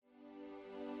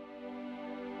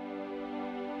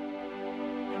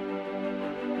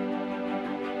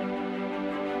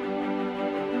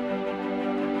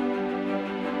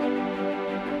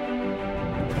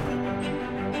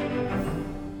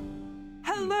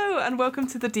and welcome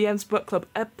to the DM's Book Club,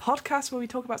 a podcast where we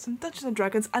talk about some Dungeons and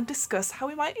Dragons and discuss how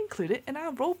we might include it in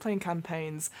our role-playing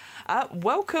campaigns.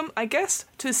 Welcome, I guess,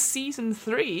 to Season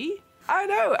 3. I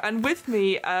know, and with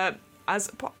me,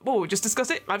 we just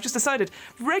discussed it, I've just decided,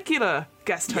 regular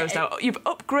guest host now. You've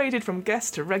upgraded from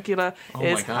guest to regular,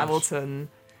 is Hamilton.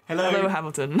 Hello,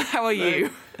 Hamilton. How are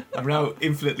you? I'm now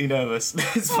infinitely nervous.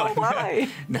 It's fine. Why?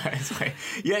 No, it's fine.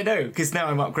 Yeah, no, because now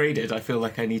I'm upgraded. I feel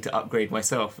like I need to upgrade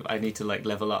myself. I need to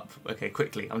level up. Okay,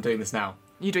 quickly. I'm doing this now.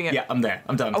 You doing it? Yeah, I'm there.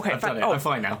 I'm done. Okay, I've done it. I'm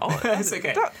fine now. It's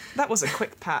okay. That was a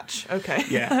quick patch. Okay.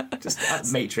 Yeah, just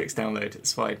Matrix download.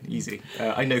 It's fine. Easy.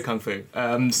 I know Kung Fu.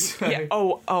 So... Yeah.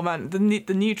 Oh man, the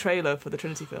new trailer for the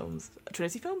Trinity films.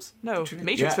 Trinity films? No,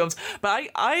 Matrix films. But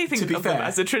I think of them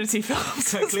as the Trinity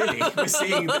films. Clearly, we're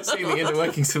seeing the inner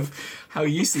workings of how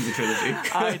you see the trilogy.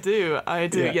 I do.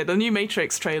 Yeah, the new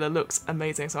Matrix trailer looks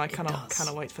amazing, so I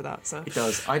cannot wait for that. So it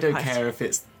does. I don't care if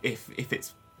it's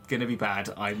gonna be bad.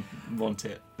 I want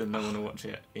it, then I want to watch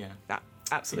it. Yeah,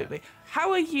 absolutely. Yeah.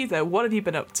 How are you though? What have you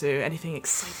been up to? Anything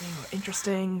exciting or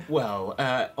interesting? Well,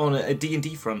 on a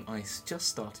D&D front, I just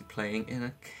started playing in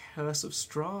a Curse of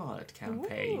Strahd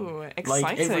campaign. Ooh, exciting.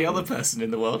 Like every other person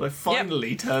in the world, I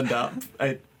finally turned up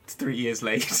 3 years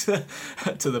late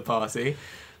to the party.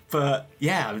 But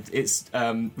yeah, it's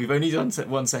we've only done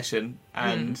one session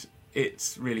and.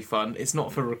 It's really fun. It's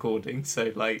not for recording,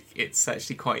 so it's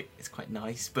actually quite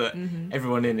nice. But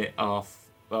everyone in it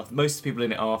most people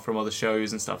in it are from other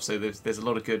shows and stuff. So there's a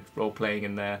lot of good role playing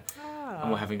in there, and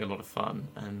we're having a lot of fun.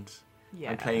 And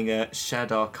I'm playing a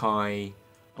Shadar Kai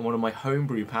on one of my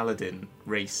homebrew paladin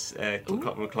race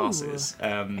classes.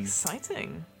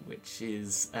 Exciting. Which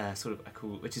is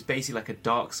which is basically like a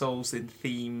Dark Souls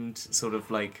themed sort of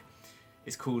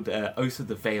it's called Oath of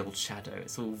the Veiled Shadow.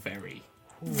 It's all very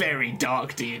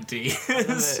dark D&D.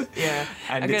 Yeah.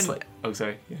 And again, it's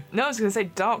sorry. Yeah. No, I was going to say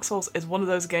Dark Souls is one of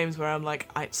those games where I'm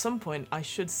at some point I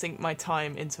should sink my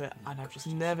time into it, and I've just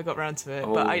never got around to it.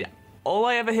 Oh. But all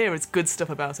I ever hear is good stuff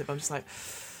about it. But I'm just I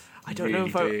don't know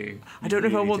if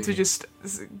I want to just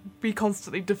be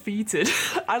constantly defeated.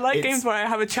 I like games where I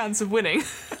have a chance of winning.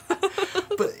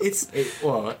 But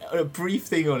a brief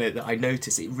thing on it that I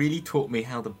noticed, it really taught me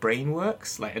how the brain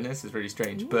works. I know this is really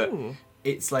strange, but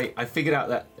it's I figured out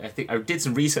that I did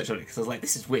some research on it because I was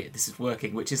this is weird, this is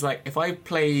working, which is if I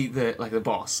play the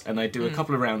boss and I do a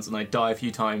couple of rounds and I die a few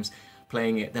times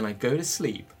playing it, then I go to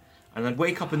sleep and I'd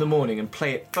wake up in the morning and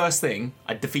play it first thing,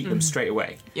 I'd defeat them straight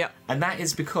away. Yeah. And that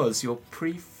is because your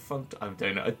prefrontal... I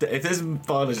don't know. If there's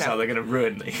biologists how they're going to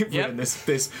ruin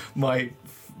this my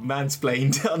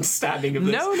mansplained understanding of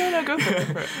this. No, go for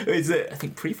it. Is it, I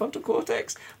think, prefrontal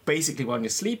cortex, basically when you're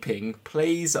sleeping,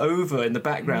 plays over in the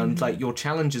background your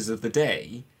challenges of the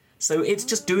day. So it's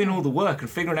just doing all the work and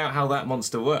figuring out how that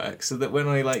monster works, so that when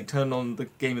I turn on the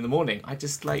game in the morning, I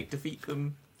just defeat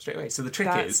them straight away. So the trick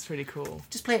is... That's pretty cool.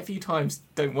 Just play it a few times,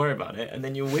 don't worry about it, and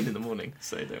then you'll win in the morning,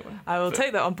 so don't worry. I will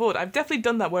take that on board. I've definitely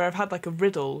done that where I've had a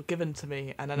riddle given to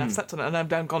me, and then I've slept on it, and I've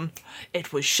then gone,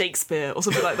 it was Shakespeare, or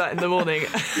something like that in the morning.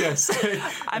 Yes.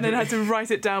 And then had to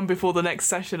write it down before the next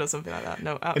session or something like that.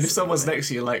 No, absolutely. And if someone's next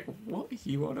to you, what are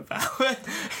you on about?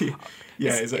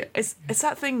 It's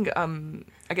that thing...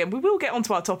 Again, we will get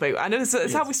onto our topic. I know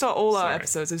it's how we start all our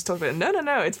episodes, is talk about it.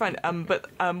 No, it's fine. But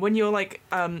when you're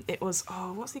it was,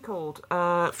 what's he called?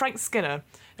 Frank Skinner,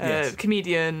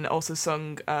 comedian, also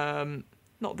sung,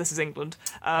 not This Is England.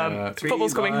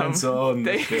 Football's Coming Home.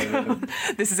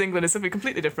 This Is England is something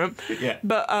completely different. Yeah.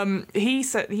 But he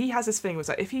said he has this thing was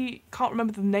if he can't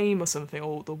remember the name or something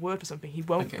or the word or something, he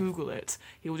won't Google it.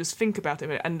 He will just think about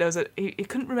it. And he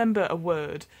couldn't remember a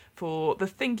word for the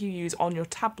thing you use on your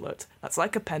tablet that's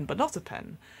like a pen but not a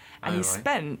pen. And he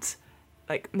spent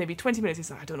maybe 20 minutes, he's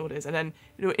I don't know what it is, and then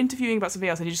interviewing about something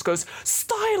else, and he just goes,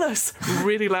 stylus,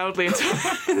 really loudly into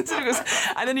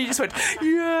and then he just went,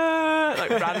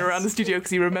 ran around the studio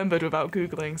because he remembered without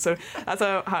Googling. So that's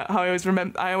how I always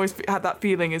remember. I always had that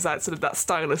feeling, is that sort of that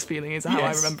stylus feeling is how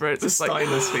I remember it. The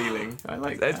stylus feeling. I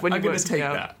like that. I'm going to take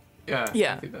that.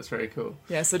 Yeah, I think that's very cool.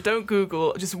 Yeah, so don't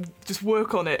Google, just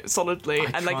work on it solidly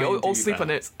or sleep on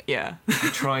it. Yeah. I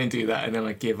try and do that, and then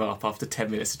I give up after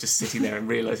 10 minutes of just sitting there and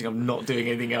realising I'm not doing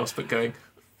anything else but going...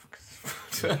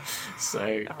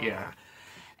 So, yeah.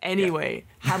 Anyway,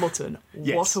 Hamilton,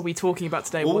 what are we talking about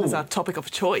today? What is our topic of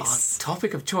choice? Our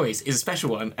topic of choice is a special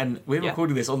one, and we're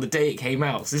recording this on the day it came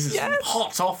out. So this is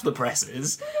hot off the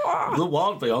presses. The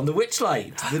Wild Beyond the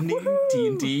Witchlight, the new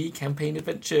D&D campaign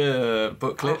adventure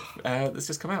booklet that's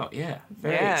just come out. Yeah,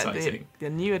 very exciting. The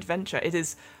new adventure. It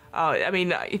is...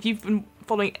 if you've been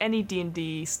following any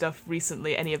D&D stuff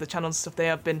recently, any of the channels stuff, they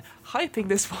have been hyping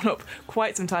this one up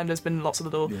quite some time. There's been lots of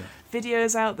little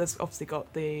videos out. There's obviously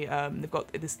got the they've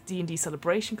got this D&D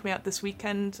celebration coming out this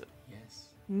weekend.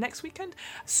 Next weekend?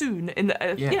 Soon. In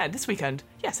the this weekend.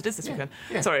 Yes, it is this weekend.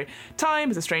 Yeah. Sorry.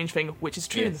 Time is a strange thing, which is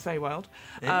true in the Feywild.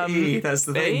 That's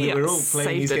the thing. We're all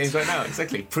playing these games right now.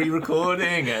 Exactly.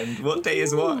 Pre-recording and what day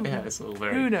is what. Yeah, it's all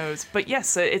very... Who knows? But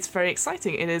yes, it's very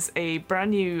exciting. It is a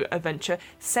brand new adventure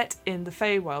set in the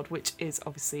Feywild, which is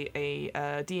obviously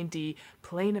a D&D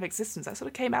plane of existence. That sort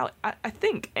of came out, I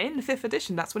think, in the 5th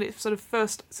edition. That's when it sort of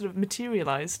first sort of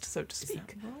materialised, so to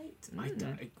speak. Is that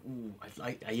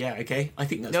right? Okay. I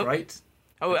think that's right.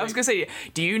 Oh, I was going to say,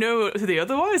 do you know the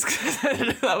otherwise?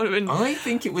 That would have been... I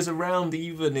think it was around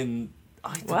even in...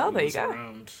 There you go.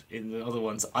 Around in the other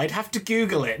ones. I'd have to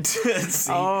Google it.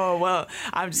 See. Oh, well,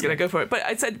 I'm just going to go for it. But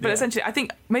essentially, I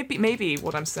think maybe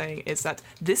what I'm saying is that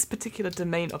this particular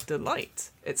domain of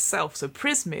delight itself, so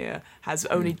Prismere, has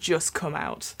only just come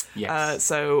out. Yes.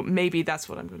 So maybe that's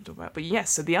what I'm going to talk about. But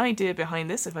yes, so the idea behind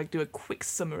this, if I do a quick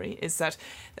summary, is that...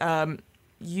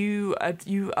 You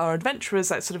are adventurers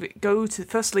that sort of go to,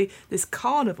 firstly, this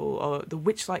carnival, or the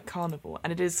Witchlight Carnival,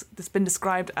 and it's been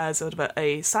described as sort of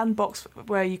a sandbox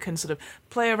where you can sort of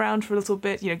play around for a little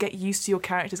bit, get used to your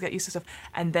characters, get used to stuff,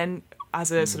 and then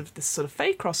as a sort of this sort of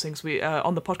Fey crossings, we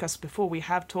on the podcast before we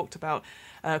have talked about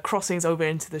crossings over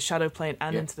into the Shadow Plane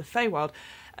and into the Feywild.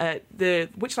 The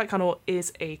Witchlight Carnival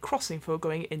is a crossing for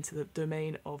going into the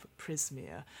domain of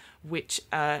Prismere, which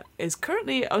is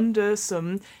currently under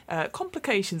some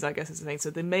complications, I guess is the thing. So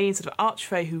the main sort of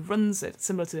archfey who runs it,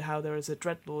 similar to how there is a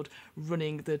dreadlord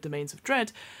running the domains of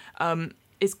dread,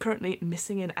 is currently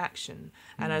missing in action,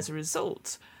 and as a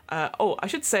result... I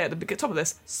should say at the top of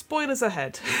this, spoilers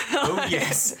ahead. Oh,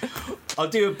 yes. I'll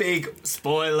do a big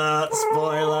spoiler.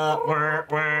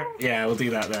 Yeah, we'll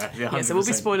do that there. Yeah, so we'll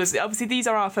be spoilers. Obviously, these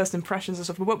are our first impressions and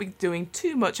stuff. We won't be doing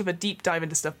too much of a deep dive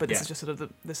into stuff, but this is just sort of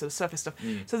the sort of surface stuff.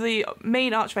 So the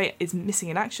main archfey is missing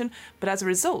in action, but as a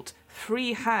result,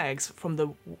 3 hags from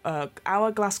the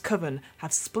Hourglass Coven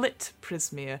have split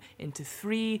Prismere into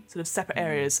 3 sort of separate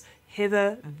areas.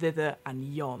 Hither, thither, and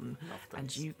yon.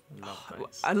 And you,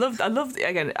 I love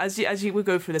again as you will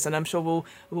go through this, and I'm sure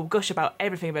we'll gush about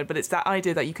everything about it. But it's that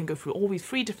idea that you can go through all these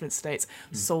 3 different states,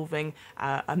 solving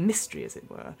a mystery, as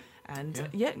it were, and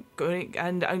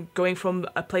going from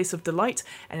a place of delight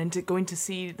and into going to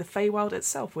see the Feywild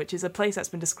itself, which is a place that's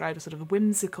been described as sort of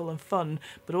whimsical and fun,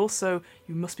 but also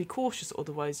you must be cautious,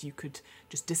 otherwise you could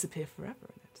just disappear forever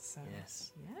in it. So,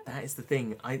 that is the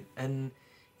thing.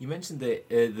 You mentioned that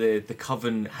the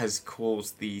coven has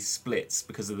caused these splits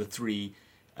because of the 3,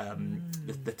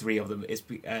 the 3 of them.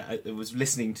 I was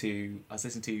listening to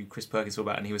Chris Perkins talk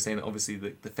about, and he was saying that obviously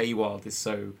the Feywild is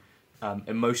so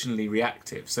emotionally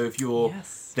reactive. So if you're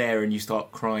there and you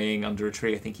start crying under a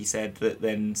tree, I think he said that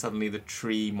then suddenly the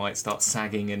tree might start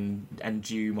sagging and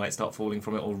dew might start falling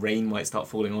from it, or rain might start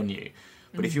falling on you.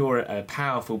 But if you're a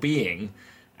powerful being,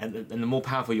 and the more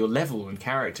powerful your level and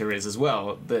character is as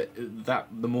well, the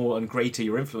more and greater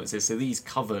your influence is. So these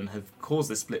coven have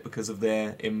caused this split because of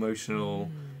their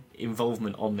emotional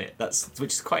involvement on it.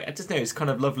 Which is quite, I just know, it's kind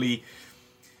of lovely.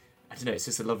 I don't know, it's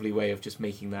just a lovely way of just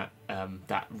making that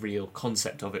that real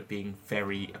concept of it being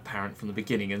very apparent from the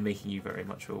beginning and making you very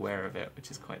much aware of it, which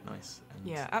is quite nice. And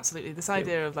yeah, absolutely. This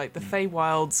idea of like the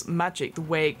Feywild's magic, the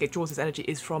way it draws its energy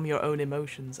is from your own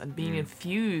emotions and being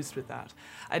infused with that.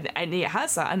 And it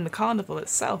has that, and the carnival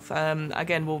itself.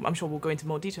 Again, I'm sure we'll go into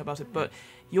more detail about it, but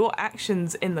your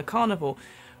actions in the carnival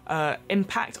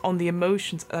impact on the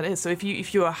emotions that is. So if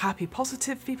you're a happy,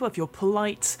 positive people, if you're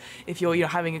polite, if you're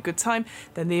having a good time,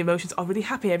 then the emotions are really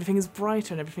happy. Everything is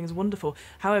brighter and everything is wonderful.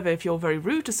 However, if you're very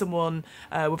rude to someone,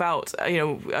 without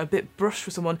a bit brush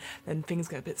for someone, then things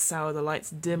get a bit sour. The lights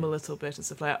dim a little bit and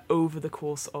stuff like that over the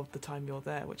course of the time you're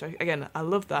there. Which I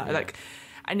love that. Yeah.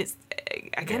 And it's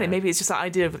maybe it's just that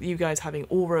idea of you guys having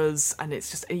auras, and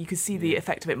it's just you can see the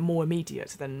effect of it more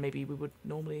immediate than maybe we would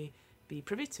normally be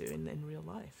privy to in real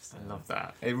life. So. I love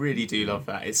that. I really do love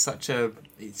that. It's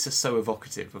just so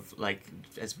evocative of, like,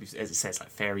 as it says, like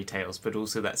fairy tales, but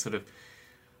also that sort of,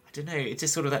 I don't know, it's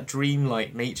just sort of that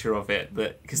dreamlike nature of it,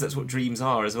 because that's what dreams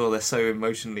are as well. They're so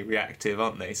emotionally reactive,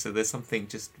 aren't they? So there's something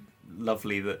just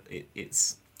lovely that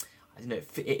it's. I don't know.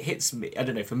 It hits me. I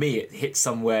don't know. For me, it hits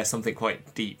something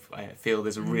quite deep. I feel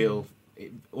there's a real.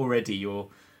 Already, you're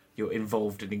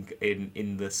involved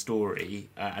in the story,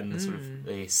 and the sort of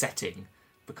the setting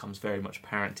becomes very much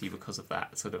apparent to you because of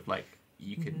that. Sort of like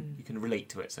you can relate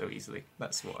to it so easily.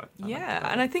 That's what. I like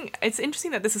and I think it's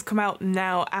interesting that this has come out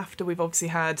now after we've obviously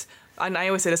had. And I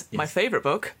always say this, my favourite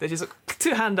book. They just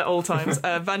to hand at all times.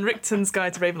 Van Richten's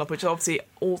Guide to Ravenloft, which is obviously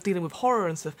all dealing with horror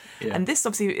and stuff. Yeah. And this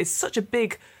obviously is such a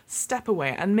big step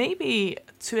away, and maybe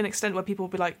to an extent where people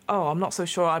will be like, oh, I'm not so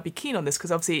sure I'd be keen on this, because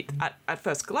obviously at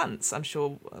first glance, I'm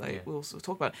sure we'll sort of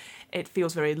talk about it,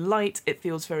 feels very light, it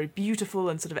feels very beautiful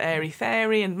and sort of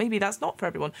airy-fairy, and maybe that's not for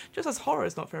everyone, just as horror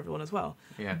is not for everyone as well.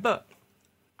 Yeah. But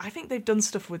I think they've done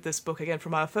stuff with this book, again,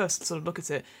 from our first sort of look at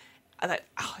it, and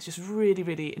it's just really,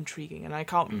 really intriguing, and I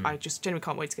just genuinely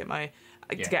can't wait to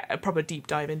get a proper deep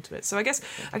dive into it. So I guess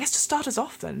to start us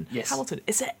off then, yes. Hamilton,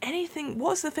 is there anything?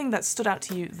 What's the thing that stood out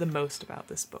to you the most about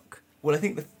this book? Well, I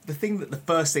think the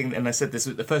first thing, and I said this,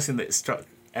 the first thing that struck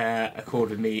a chord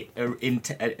with me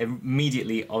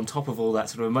immediately on top of all that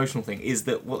sort of emotional thing is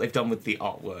that what they've done with the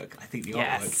artwork. I think the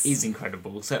artwork is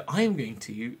incredible. So I am going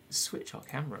to switch our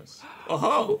cameras.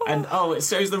 And it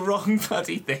shows the wrong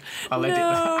bloody thing. I'll edit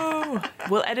that.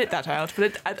 We'll edit that out,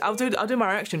 but I'll do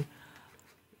my reaction.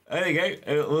 There you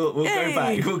go. We'll go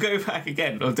back. We'll go back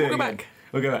again. We'll go back.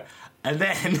 And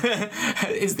then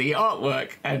is the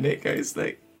artwork, and it goes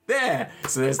like there.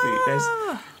 So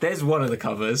there's one of the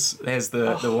covers. There's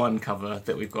the one cover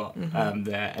that we've got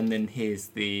there, and then here's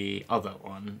the other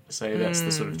one. So that's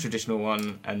the sort of traditional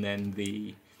one, and then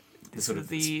the sort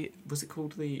of was it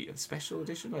called the special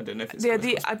edition? I don't know if it's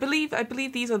I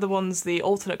believe these are the ones. The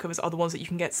alternate covers are the ones that you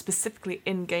can get specifically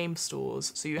in game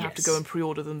stores, so you have to go and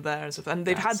pre-order them there and stuff. And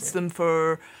they've had them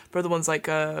for other ones like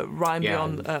Rime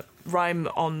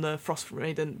on the Frost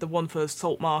Maiden, the one for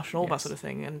Salt Marsh and all that sort of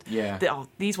thing. And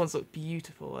these ones look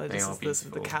beautiful.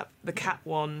 The cat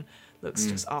one looks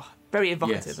just very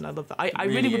evocative, and I love that. I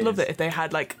really would love it if they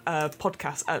had like a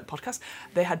podcast.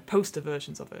 They had poster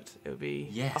versions of it. It would be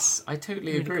I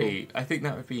totally really agree. cool. I think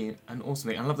that would be an awesome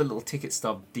thing. I love the little ticket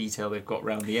stub detail they've got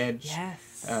around the edge,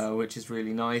 which is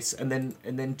really nice. And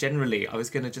then generally, I was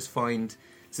going to just find.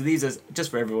 So these are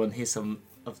just for everyone. Here's some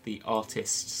of the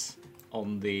artists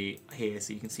on here,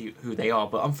 so you can see who they are.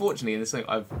 But unfortunately, and this thing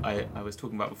I was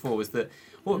talking about before was that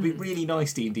what would be really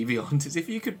nice D&D Beyond is if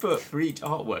you could put for each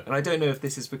artwork, and I don't know if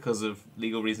this is because of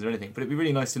legal reasons or anything, but it'd be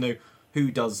really nice to know who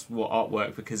does what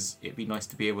artwork, because it'd be nice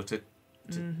to be able to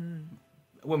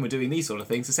when we're doing these sort of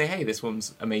things, to say, hey, this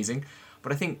one's amazing.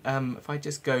 But I think if I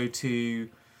just go to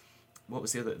what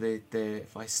was the other?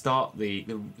 If I start the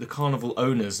carnival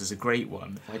owners is a great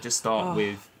one. If I just start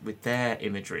with their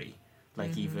imagery,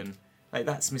 like even like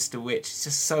that's Mr. Witch. It's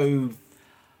just so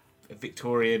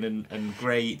Victorian and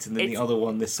great, and then the other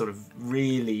one, this sort of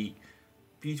really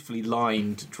beautifully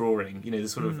lined drawing. You know, the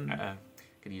sort of I'm going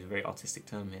to use a very artistic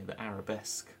term here, the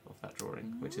arabesque of that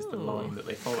drawing, which is the line that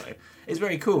they follow. It's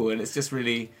very cool, and it's just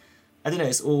really, I don't know,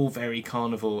 it's all very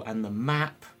carnival. And the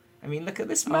map, I mean, look at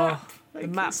this map. The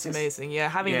map's amazing,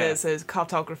 having those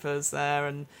cartographers there,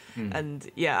 and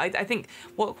I think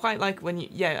what quite like when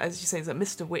as you say, is that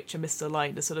Mr. Witch and Mr.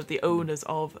 Light, the sort of the owners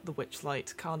of the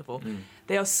Witchlight Carnival,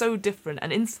 they are so different,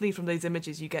 and instantly from those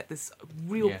images you get this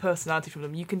real personality from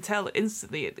them. You can tell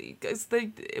instantly.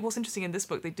 What's interesting in this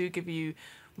book, they do give you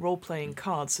role-playing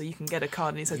cards, so you can get a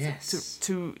card and he says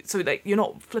so like you're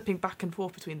not flipping back and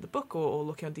forth between the book or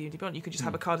looking on D&D Beyond. You can just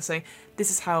have a card saying, this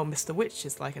is how Mr. Witch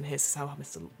is like, and here's how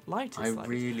Mr. Light is like. I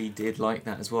really did like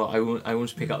that as well. I want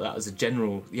to pick up that as a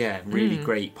general really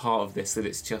great part of this, that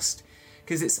it's just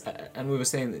because it's and we were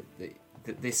saying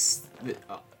that this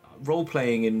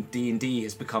role-playing in D&D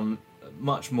has become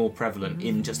much more prevalent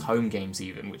in just home games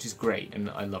even, which is great, and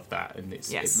I love that, and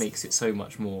it makes it so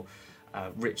much more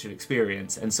richer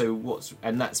experience. And so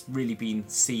that's really been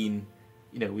seen.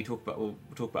 You know, we'll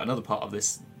talk about another part of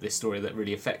this story that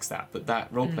really affects that. But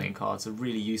that role playing cards are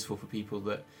really useful for people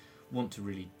that want to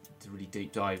really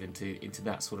deep dive into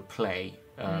that sort of play,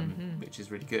 which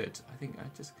is really good. I think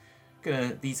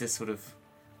these are sort of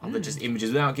other just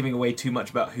images without giving away too much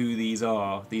about who these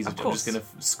are. I'm just going to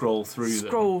scroll through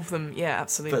them. Yeah,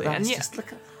 absolutely. But that's just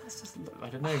I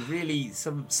don't know, really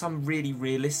some really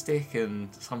realistic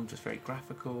and some just very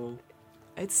graphical.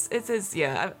 It is.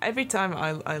 Every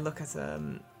time I look at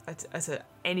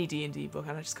any D&D book,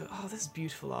 and I just go, oh, this is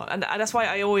beautiful art, and that's why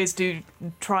I always do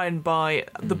try and buy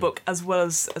the book as well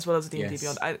as D&D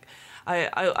Beyond.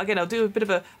 I'll do a bit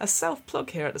of a self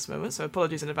plug here at this moment, so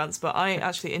apologies in advance. But I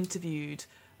actually interviewed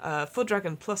for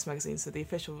Dragon Plus magazine, so the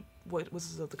official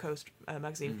Wizards of the Coast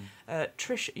magazine,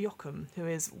 Trish Yockham, who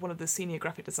is one of the senior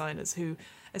graphic designers, who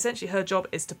essentially her job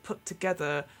is to put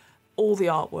together all the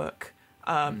artwork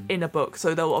in a book.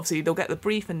 So they'll get the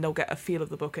brief and they'll get a feel of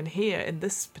the book. And here in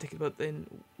this particular book, in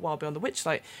Wild Beyond the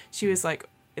Witchlight, she was like,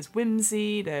 it's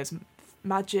whimsy, there's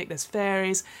magic, there's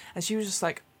fairies, and she was just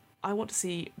like, I want to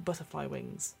see butterfly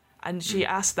wings. And she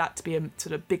asked that to be a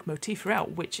sort of big motif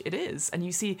throughout, which it is. And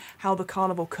you see how the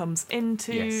carnival comes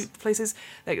into places,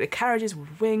 like the carriages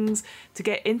with wings. To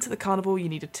get into the carnival, you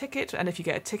need a ticket. And if you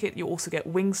get a ticket, you also get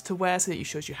wings to wear so that it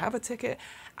shows you have a ticket.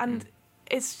 And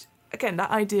it's, again,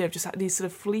 that idea of just these sort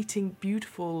of fleeting,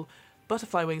 beautiful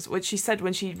butterfly wings, which she said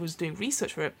when she was doing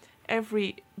research for it,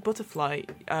 every butterfly,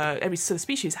 every sort of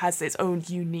species has its own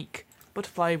unique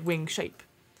butterfly wing shape,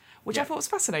 which I thought was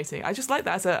fascinating. I just like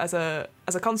that as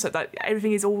a concept, that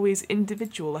everything is always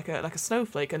individual, like a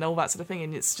snowflake and all that sort of thing.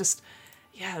 And it's just,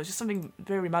 there's just something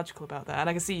very magical about that. And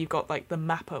I can see you've got like the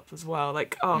map up as well.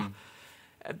 Like,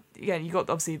 again, you've got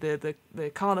obviously the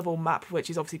carnival map, which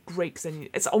is obviously great because then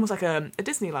it's almost like a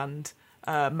Disneyland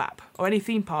map or any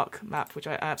theme park map, which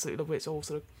I absolutely love. Where it's all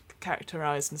sort of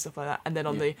characterized and stuff like that. And then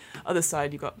on the other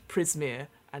side, you've got Prismere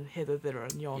and Hither, Thither,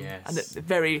 and Yon, and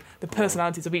the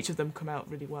personalities of each of them come out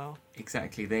really well.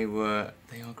 Exactly, they are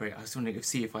great. I was wondering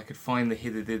if I could find the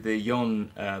Hither, Thither,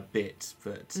 Yon bit,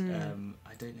 but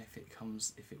I don't know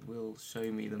if it will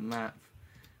show me the map.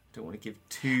 I don't want to give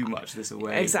too much of this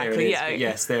away. Exactly,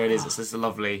 Yes, there it is. It's just a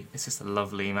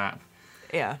lovely map.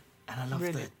 Yeah, and I love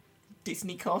the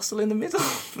Disney castle in the middle.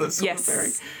 That's sort of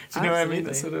very, do you know what I mean?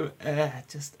 That's sort of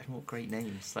just, and what great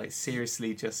names! Like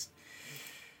seriously, just.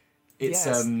 It's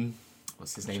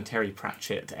what's his name, Terry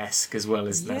Pratchett-esque as well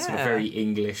as that sort of very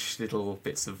English little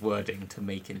bits of wording to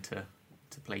make into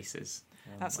places.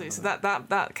 Absolutely. So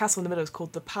that castle in the middle is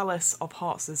called the Palace of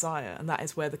Heart's Desire, and that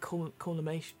is where the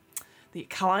climax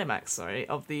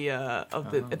of the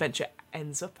adventure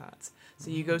ends up at.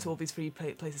 So you go to all these three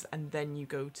places, and then you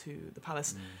go to the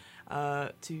palace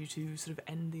to sort of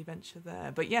end the adventure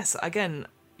there. But yes, again,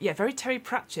 very Terry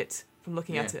Pratchett. From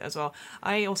looking at it as well,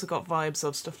 I also got vibes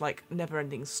of stuff like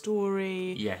Neverending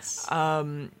Story. Yes.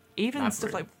 Even Labyrinth.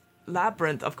 Stuff like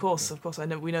Labyrinth, of course.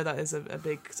 We know that is a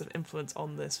big sort of influence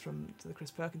on this from the Chris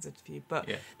Perkins interview. But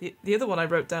the other one I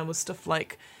wrote down was stuff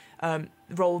like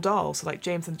Roald Dahl, so like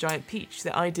James and the Giant Peach.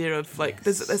 The idea of like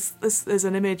there's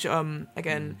an image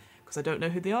again, because I don't know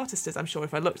who the artist is. I'm sure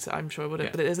if I looked, I'm sure I would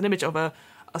have. But there's an image of a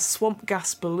swamp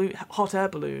gas balloon, hot air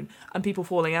balloon, and people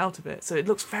falling out of it. So it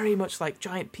looks very much like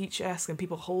Giant Peach-esque, and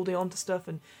people holding on to stuff,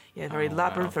 and very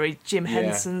Labyrinth, very Jim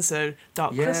Henson, so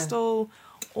Dark Crystal,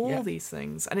 all these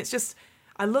things. And it's just,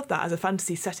 I love that as a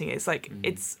fantasy setting. It's like,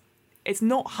 it's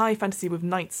not high fantasy with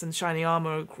knights and shining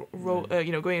armour,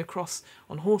 going across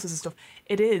on horses and stuff.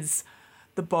 It is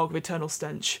the bog of eternal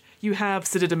stench. You have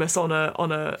Siddimus on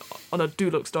a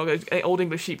Dulux dog, an old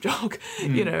English sheepdog,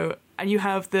 and you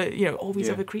have all these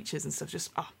other creatures and stuff.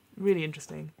 Just really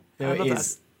interesting. No, it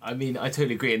is. I mean, I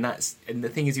totally agree, and the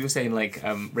thing is, you were saying like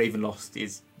Ravenloft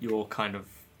is your kind of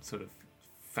sort of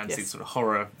fancy sort of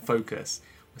horror focus.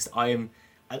 I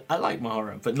like my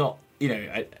horror, but not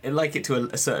I like it to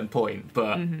a certain point.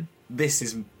 But this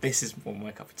is more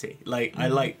my cup of tea. Like I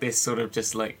like this sort of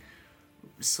just like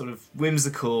sort of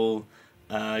whimsical,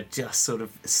 just sort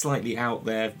of slightly out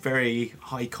there, very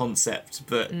high concept,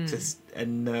 but just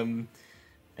and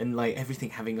like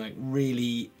everything having like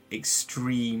really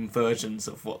extreme versions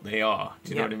of what they are.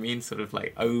 Do you know what I mean? Sort of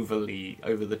like overly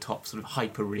over the top, sort of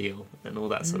hyper real and all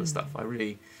that sort of stuff. I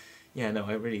really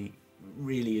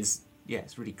is. Yeah,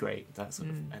 it's really great. That sort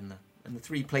of and the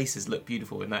three places look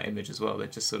beautiful in that image as well. They're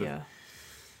just sort of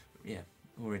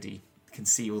already can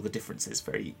see all the differences.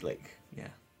 Very like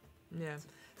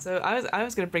So I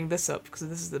was going to bring this up because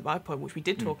this is my point, which we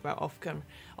did talk about off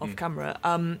camera.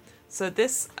 So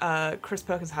this Chris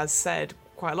Perkins has said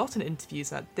quite a lot in interviews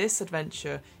that this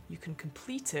adventure you can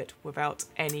complete it without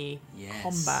any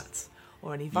combat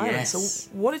or any violence. So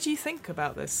what did you think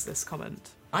about this comment?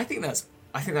 I think that's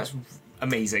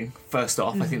amazing. First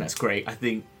off, I think that's great. I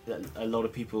think a lot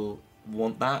of people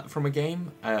want that from a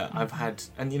game. I've had,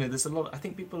 and there's a lot. I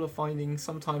think people are finding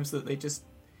sometimes that they just,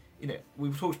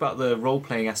 we've talked about the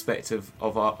role-playing aspect of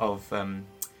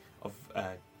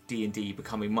D&D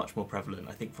becoming much more prevalent.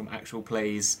 I think from actual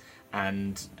plays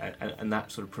and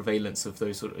that sort of prevalence of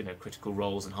those sort of critical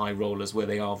roles and high rollers where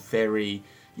they are very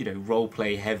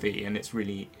role-play heavy, and it's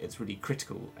really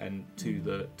critical and to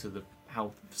the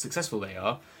how successful they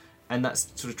are. And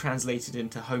that's sort of translated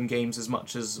into home games as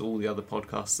much as all the other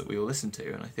podcasts that we all listen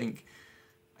to. And I think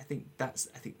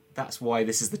that's why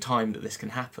this is the time that this can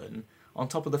happen. On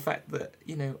top of the fact that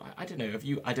I don't know if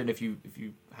you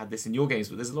had this in your games,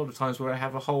 but there's a lot of times where I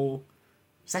have a whole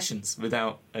sessions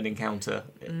without an encounter.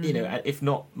 If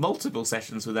not multiple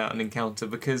sessions without an encounter,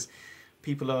 because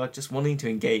people are just wanting to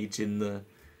engage in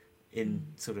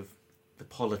sort of the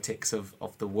politics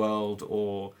of the world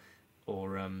or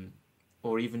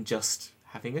even just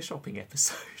having a shopping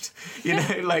episode.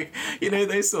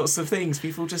 Those sorts of things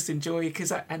people just enjoy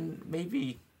and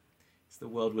maybe it's the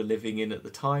world we're living in at the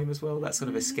time as well, that sort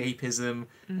of escapism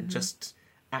and just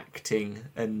acting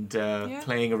and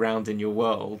playing around in your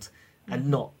world and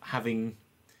not having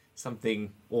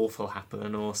something awful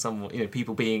happen or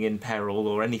people being in peril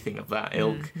or anything of that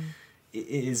ilk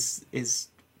is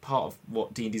part of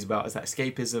what D&D's about, is that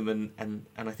escapism, and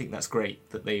I think that's great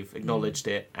that they've acknowledged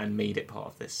it and made it part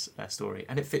of this story,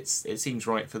 and it seems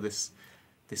right for this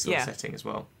sort of setting as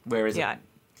well, whereas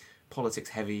politics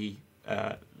heavy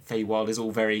Feywild is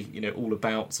all very all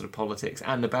about sort of politics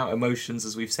and about emotions,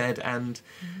 as we've said, and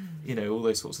all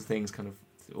those sorts of things kind of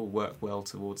all work well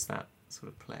towards that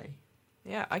sort of play.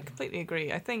 Yeah, I completely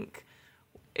agree. I think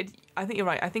you're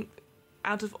right. I think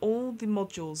out of all the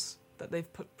modules that they've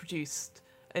produced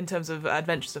in terms of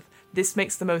adventure stuff, this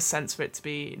makes the most sense for it to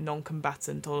be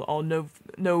non-combatant or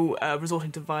no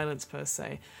resorting to violence per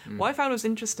se. What I found was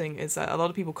interesting is that a lot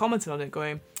of people commented on it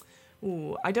going,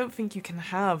 "Ooh, I don't think you can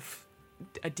have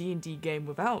a D&D game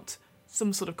without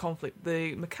some sort of conflict."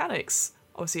 The mechanics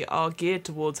obviously are geared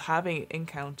towards having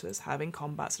encounters, having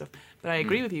combat stuff. But I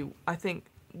agree with you. I think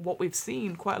what we've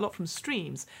seen quite a lot from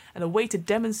streams and a way to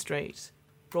demonstrate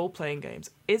role-playing games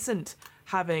isn't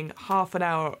having half an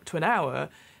hour to an hour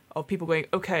of people going,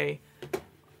 okay,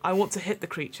 I want to hit the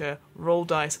creature, roll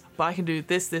dice, but I can do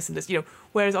this, this, and this.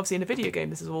 Whereas obviously in a video game,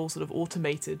 this is all sort of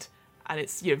automated, and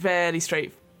it's fairly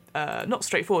not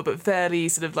straightforward, but fairly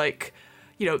sort of like,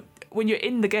 when you're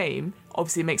in the game,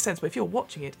 obviously it makes sense. But if you're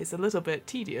watching it, it's a little bit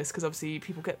tedious because obviously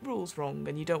people get rules wrong,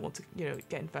 and you don't want to,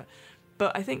 get in fact.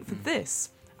 But I think for this,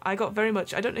 I got very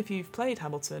much. I don't know if you've played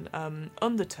Hamilton,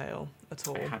 Undertale at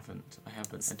all. I haven't.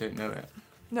 I don't know it.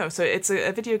 No, so it's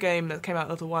a video game that came out a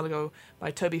little while ago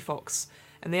by Toby Fox,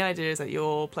 and the idea is that you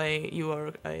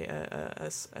are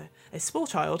a small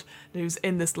child who's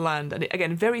in this land, and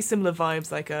again, very similar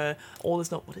vibes, like all is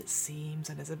not what it seems,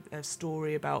 and there's a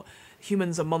story about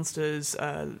humans are monsters,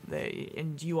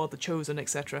 and you are the chosen,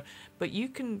 etc. But you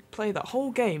can play that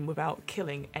whole game without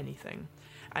killing anything,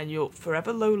 and you're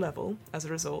forever low level as a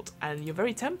result, and you're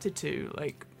very tempted to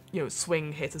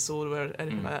swing, hit a sword or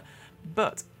anything like that.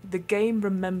 But the game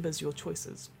remembers your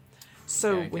choices.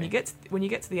 So when you get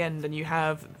to the end and you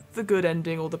have the good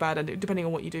ending or the bad ending, depending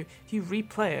on what you do, if you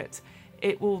replay it,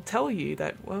 it will tell you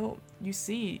that, well,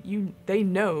 they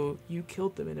know you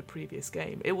killed them in a previous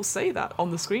game. It will say that on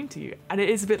the screen to you, and it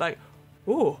is a bit like,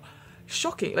 oh,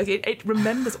 shocking. Like it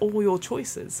remembers all your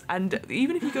choices, and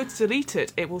even if you go to delete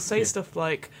it, it will say stuff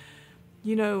like,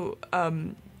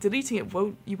 deleting it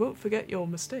you won't forget your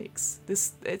mistakes.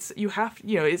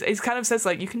 It kind of says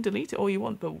like you can delete it all you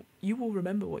want, but you will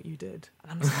remember what you did.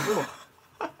 And I'm just like,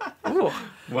 oh.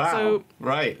 Wow. So,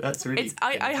 right, that's really.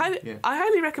 I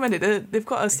highly recommend it. They've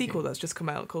got a sequel that's just come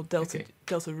out called Delta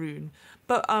Rune.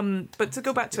 But to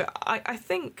go back to it, I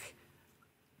think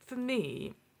for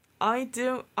me, I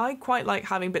quite like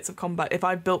having bits of combat if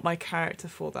I built my character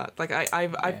for that. Like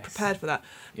I've prepared for that.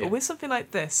 Yeah. But with something like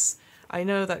this, I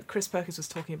know that Chris Perkins was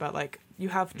talking about, like, you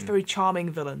have very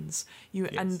charming villains. You're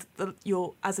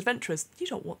as adventurers, you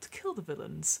don't want to kill the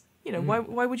villains.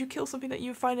 Why would you kill something that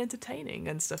you find entertaining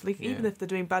and stuff? Like, even if they're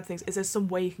doing bad things, is there some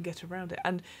way you can get around it?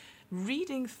 And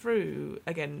reading through,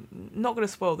 again, not going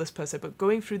to spoil this per se, but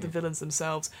going through the villains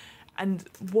themselves and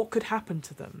what could happen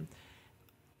to them.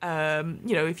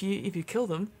 If you kill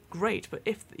them, great. But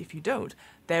if you don't,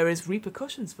 there is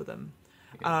repercussions for them.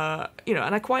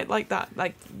 And I quite like that,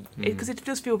 like, because it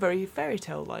does feel very fairy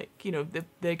tale like.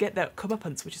 They get their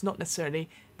comeuppance, which is not necessarily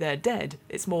they're dead.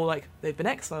 It's more like they've been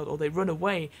exiled or they run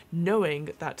away, knowing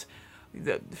that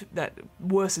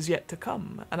worse is yet to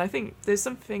come. And I think there's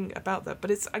something about that.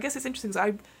 But I guess it's interesting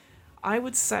because I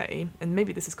would say, and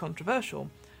maybe this is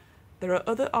controversial, there are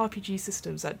other RPG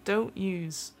systems that don't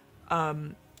use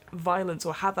violence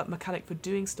or have that mechanic for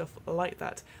doing stuff like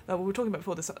that. Like we were talking about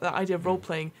before, that idea of role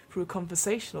playing through a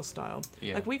conversational style.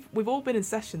 Yeah. Like we've all been in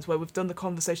sessions where we've done the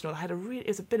conversational.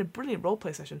 It's been a brilliant role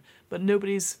play session, but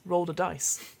nobody's rolled a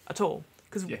dice at all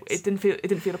because it didn't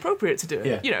feel appropriate to do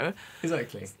it. Yeah.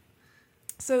 Exactly.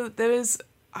 So there is,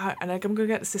 and I'm going to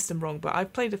get the system wrong, but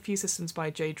I've played a few systems by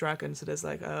J Dragon. So there's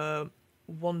like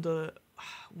Wander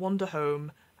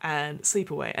Home and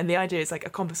Sleepaway, and the idea is like a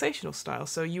conversational style.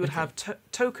 So you would have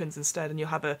tokens instead, and you'll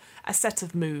have a set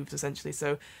of moves essentially.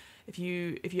 So if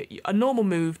you a normal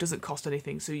move doesn't cost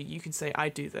anything, so you can say I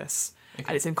do this, and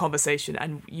it's in conversation,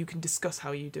 and you can discuss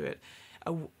how you do it.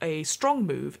 A strong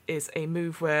move is a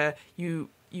move where you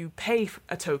pay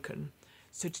a token.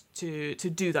 to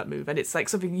do that move, and it's like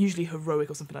something usually heroic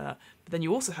or something like that. But then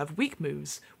you also have weak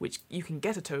moves, which you can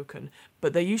get a token,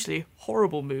 but they're usually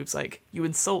horrible moves, like you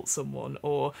insult someone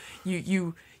or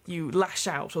you lash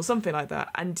out or something like that.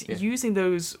 And using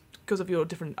those because of your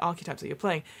different archetypes that you're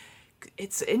playing,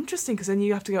 it's interesting because then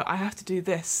you have to go, I have to do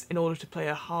this in order to play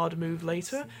a hard move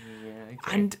later.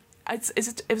 Okay. And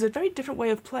it was a very different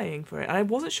way of playing for it. And I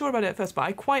wasn't sure about it at first, but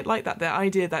I quite like that, the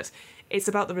idea that it's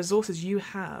about the resources you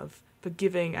have for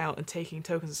giving out and taking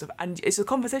tokens and stuff. And it's a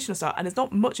conversational start, and it's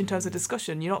not much in terms of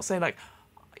discussion. You're not saying like,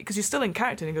 because you're still in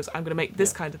character, and he goes, I'm going to make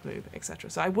this kind of move,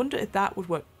 etc. So I wonder if that would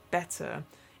work better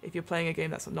if you're playing a game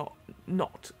that's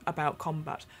not about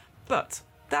combat. But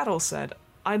that all said,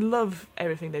 I love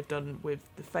everything they've done with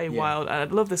the Feywild, and I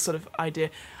love this sort of idea.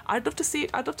 I'd love to see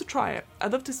it. I'd love to try it.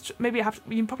 I'd love to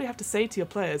you probably have to say to your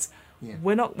players,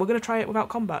 we're going to try it without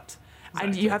combat,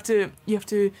 and you have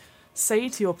to say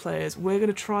to your players, we're going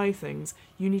to try things.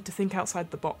 You need to think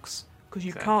outside the box, because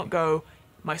you can't go,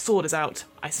 my sword is out,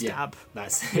 I stab.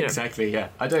 That's exactly,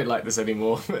 I don't like this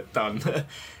anymore. Done.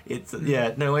 It's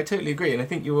no, I totally agree, and I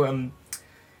think you're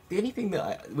the only thing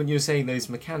that when you're saying those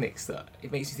mechanics, that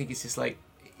it makes you think, it's just like,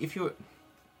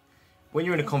 when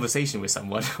you're in a conversation with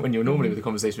someone, when you're normally with a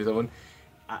conversation with someone,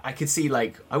 I could see,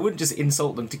 like, I wouldn't just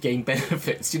insult them to gain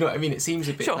benefits. Do you know what I mean? It seems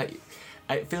a bit like,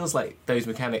 it feels like those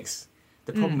mechanics.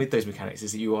 The problem with those mechanics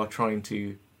is that you are trying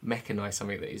to mechanise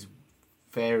something that is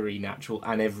very natural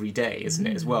and everyday, isn't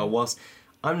it, as well? Whilst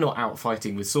I'm not out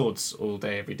fighting with swords all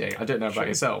day, every day. I don't know about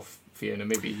yourself, Fiona,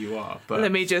 maybe you are. But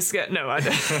let me just get... No, I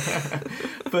don't.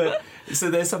 But,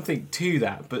 so there's something to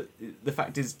that, but the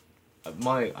fact is,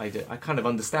 I kind of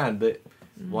understand that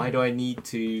why do I need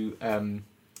to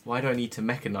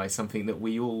mechanise something that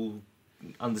we all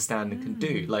understand and can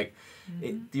do? Like,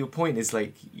 your point is,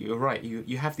 like, you're right,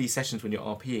 you have these sessions when you're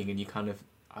RPing, and you kind of...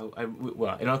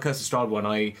 well, in our Curse of Strahd one,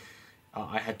 I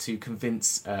had to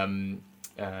convince the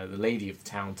lady of the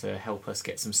town to help us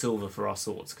get some silver for our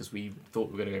swords, because we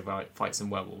thought we were going to go fight some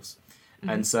werewolves.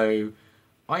 And so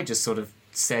I just sort of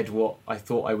said what I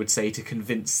thought I would say to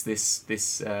convince this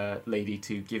lady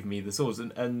to give me the swords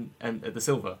and the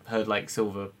silver. Her, like,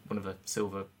 silver, one of the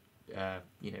silver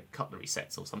cutlery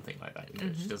sets or something like that.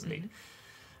 She doesn't need.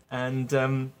 And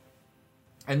the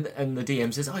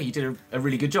DM says, "Oh, you did a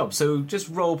really good job. So just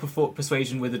roll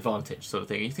persuasion with advantage," sort of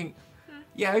thing. And you think,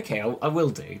 yeah, okay, I will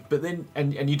do. But then,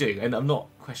 and you do, and I'm not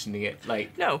questioning it,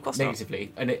 like, no, of course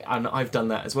negatively. Not. And I've done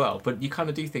that as well. But you kind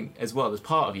of do think as well, there's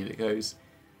part of you that goes,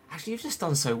 actually, you've just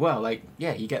done so well. Like,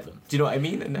 yeah, you get them. Do you know what I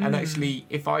mean? And actually,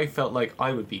 if I felt like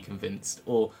I would be convinced,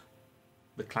 or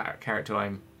the character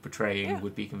I'm portraying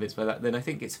would be convinced by that, then I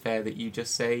think it's fair that you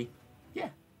just say,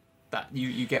 that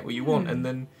you get what you want, and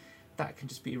then that can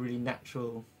just be a really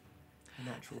natural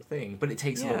thing. But it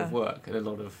takes a lot of work and a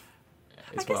lot of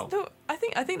I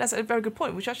think that's a very good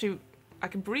point, which actually I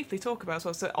can briefly talk about as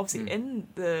well. So obviously in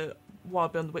the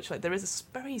Wild Beyond the Witchlight, there is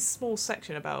a very small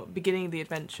section about beginning the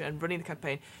adventure and running the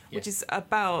campaign, which is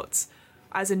about,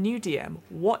 as a new DM,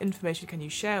 what information can you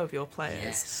share with your players?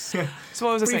 Yes. So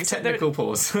what was I saying? Technical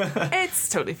pause. It's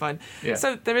totally fine. Yeah.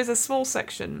 So there is a small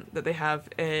section that they have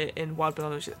in Wild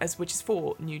Beyond, which is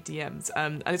for new DMs,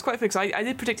 and it's quite fun. So I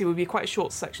did predict it would be quite a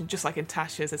short section, just like in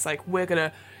Tasha's. It's like,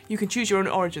 you can choose your own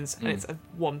origins, and it's a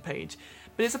 1 page.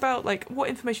 But it's about, like, what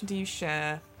information do you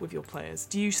share with your players?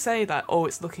 Do you say that,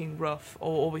 it's looking rough, or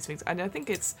all these things? And I think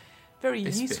it's very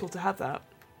useful to have that.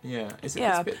 Yeah. It's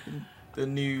a bit... The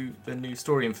new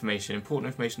story information, important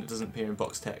information that doesn't appear in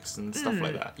box text and stuff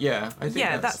like that. Yeah, I think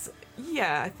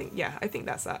I think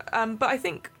that's that. But I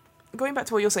think, going back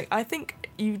to what you're saying, I think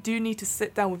you do need to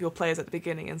sit down with your players at the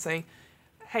beginning and say,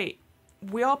 hey,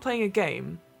 we are playing a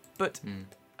game, but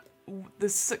the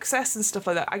success and stuff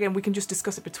like that, again, we can just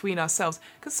discuss it between ourselves,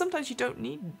 because sometimes you don't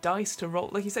need dice to roll.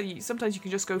 Like you said, sometimes you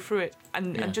can just go through it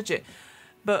and judge it.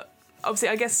 But obviously,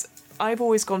 I guess I've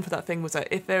always gone for that thing, was that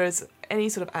if there is any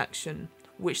sort of action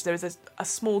which there is a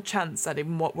small chance that it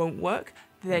won't work,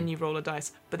 then you roll a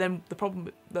dice. But then the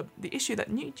problem, the issue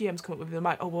that new GMs come up with, they're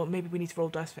like, maybe we need to roll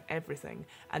dice for everything,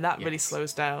 and that really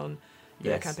slows down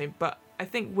the campaign. But I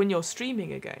think when you're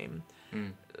streaming a game,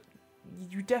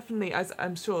 you definitely, as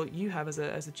I'm sure you have as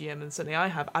a GM, and certainly I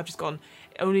have, I've just gone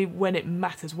only when it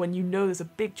matters, when you know there's a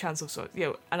big chance of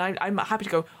and I'm happy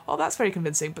to go, that's very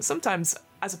convincing. But sometimes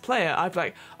as a player, I'd be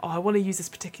like, I want to use this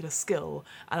particular skill,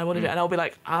 and I want to do it, and I'll be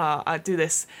like, I do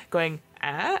this, going,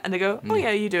 and they go,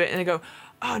 yeah, you do it, and they go,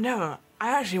 oh no,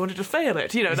 I actually wanted to fail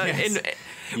it,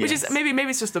 which is maybe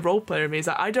it's just the role player in me, is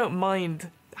that I don't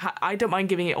mind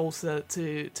giving it all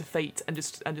to fate and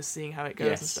just seeing how it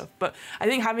goes and stuff. But I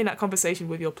think having that conversation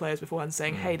with your players beforehand,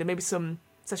 saying, hey, there may be some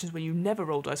sessions where you never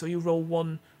roll dice or you roll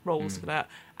one rolls for that,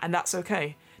 and that's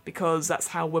okay because that's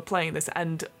how we're playing this.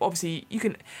 And obviously you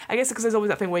can, I guess, because there's always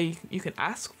that thing where you can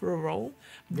ask for a roll,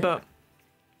 but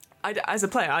as a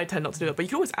player I tend not to do that. But you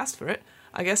can always ask for it,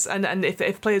 I guess, and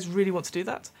if players really want to do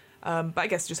that, but I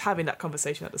guess just having that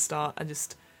conversation at the start and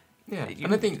just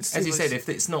and I think, as you said, if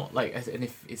it's not like, and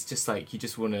if it's just like you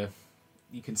just want to,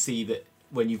 you can see that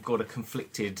when you've got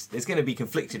there's going to be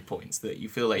conflicted points that you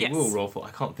feel like you will roll for.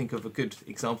 I can't think of a good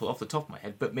example off the top of my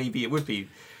head, but maybe it would be,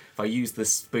 if I use the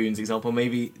spoons example,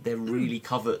 maybe they're really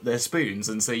covered, they're spoons,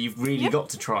 and so you've really got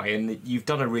to try, and you've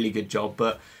done a really good job,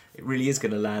 but it really is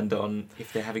going to land on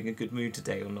if they're having a good mood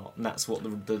today or not, and that's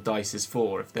what the dice is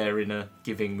for, if they're in a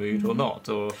giving mood or not,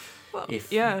 or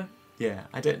if... Yeah,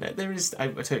 I don't know. There is... I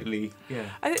totally... Yeah.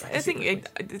 I think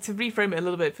to reframe it a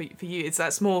little bit for you, it's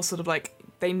that small sort of like,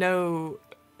 they know...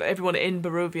 Everyone in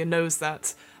Barovia knows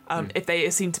that if they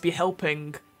seem to be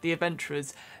helping the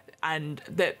adventurers and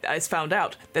that is found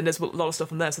out, then there's a lot of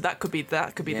stuff on there. So that could be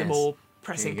the more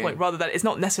pressing point, rather than it's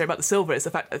not necessarily about the silver, it's the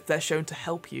fact that they're shown to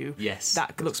help you. Yes.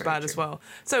 That looks bad as well.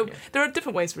 So there are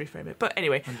different ways to reframe it. But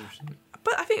anyway, 100%.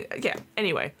 But I think,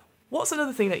 anyway... What's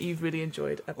another thing that you've really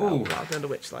enjoyed about Wild Under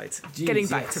Witchlight? Getting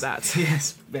back to that.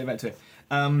 Yes, getting back to it.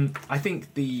 I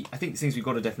think the things we've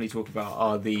got to definitely talk about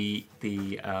are the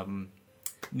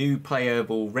new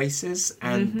playable races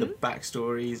and the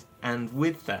backstories, and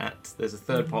with that, there's a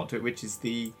third part to it, which is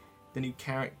the new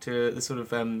character, the sort of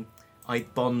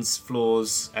bonds,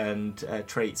 flaws, and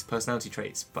traits, personality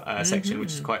traits section,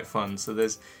 which is quite fun. So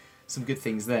there's some good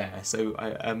things there. So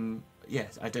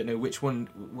yes, I don't know which one.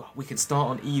 We can start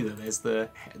on either. There's the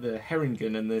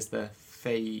Herringen and there's the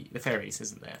fairies,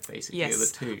 isn't there? Basically, yes. Are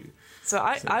the two. So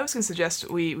I was going to suggest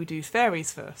we do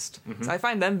fairies first. So I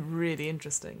find them really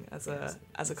interesting as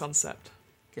a concept.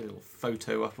 Get a little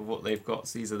photo up of what they've got.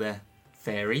 So these are their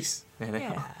fairies. There they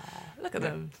are. Look at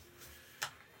them.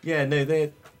 Yeah, no,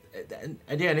 they're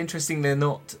and interesting. They're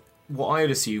not what I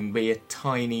would assume be a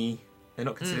tiny. They're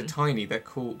not considered tiny, they're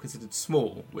considered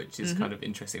small, which is kind of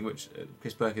interesting, which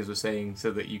Chris Perkins was saying,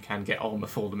 so that you can get armour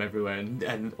for them everywhere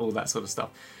and all that sort of stuff,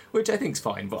 which I think's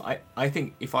fine, but I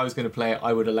think if I was going to play it,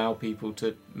 I would allow people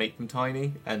to make them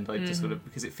tiny, and I just sort of,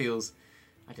 because it feels,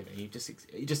 I don't know, you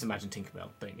just imagine Tinkerbell,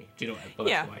 don't you? Do you know what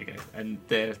that's why I go? And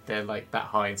they're like that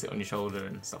high and sit on your shoulder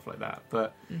and stuff like that,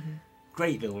 but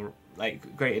great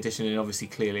great addition, and obviously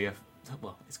clearly,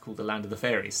 it's called the Land of the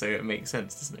Fairies, so it makes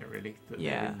sense, doesn't it, really, that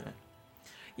they're in there.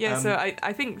 Yeah, so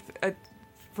I think,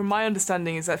 from my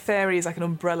understanding, is that fairy is like an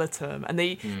umbrella term, and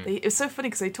they it's so funny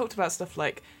because they talked about stuff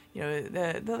like,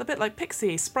 they're a bit like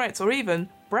pixie sprites or even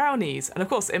brownies, and of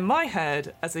course in my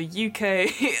head as a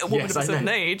UK woman of a certain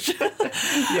age,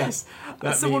 yes,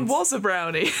 someone was a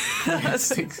brownie.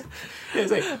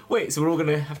 It's like, wait, so we're all going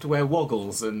to have to wear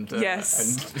woggles and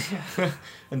and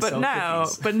but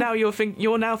now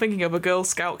you're now thinking of a Girl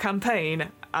Scout campaign.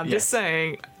 I'm just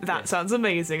saying that sounds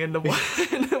amazing in the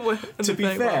To be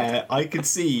fair, I could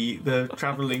see the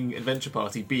travelling adventure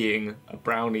party being a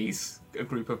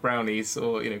group of brownies,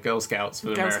 or Girl Scouts for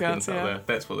the Americans out there.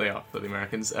 That's what they are for the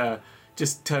Americans.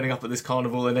 Just turning up at this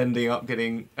carnival and ending up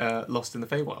getting lost in the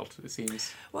Feywild, it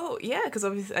seems. Well, yeah, because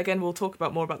obviously, again, we'll talk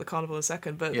about more about the carnival in a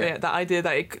second, but that idea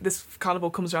that this carnival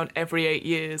comes around every 8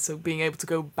 years, so being able to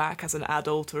go back as an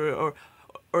adult or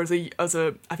as a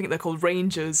I think they're called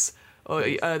rangers, or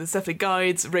there's definitely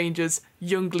guides, rangers,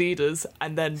 young leaders,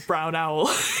 and then Brown Owl.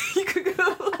 You could go...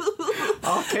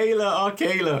 Arcala.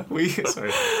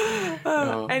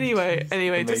 Anyway,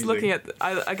 amazing. Just looking at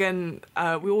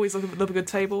we always love a good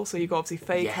table. So you've got obviously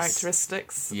Fey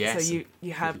characteristics. Yes. So you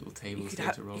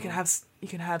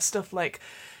can have stuff like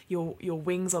your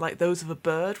wings are like those of a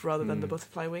bird rather than the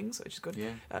butterfly wings, which is good.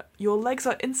 Yeah. Your legs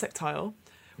are insectile,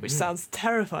 which sounds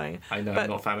terrifying. I know, I'm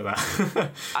not a fan of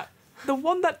that. The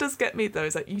one that does get me though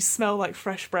is that you smell like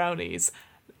fresh brownies.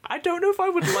 I don't know if I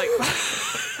would like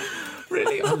that.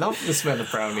 Really? I love the smell of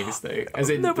brownies though.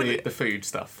 As in the food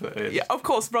stuff. Yeah, of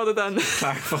course, rather than...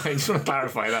 Clarify, just want to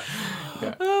clarify that.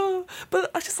 Yeah. Oh,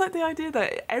 but I just like the idea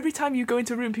that every time you go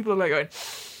into a room, people are like going...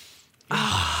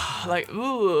 like,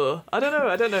 ooh. I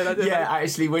don't know. Yeah,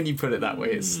 actually, when you put it that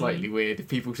way, it's slightly weird. If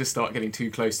people just start getting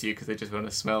too close to you because they just want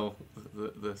to smell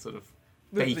the sort of...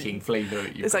 baking flavour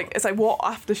that you've got. It's like, what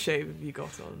aftershave have you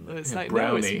got on? It's like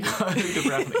brownie. No, it's...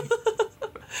 brownie.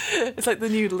 It's like the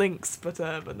new Lynx, but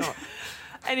not.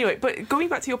 Anyway, but going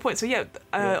back to your point, so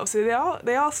obviously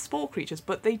they are small creatures,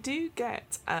 but they do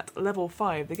get at level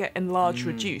 5. They get enlarge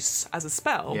reduce as a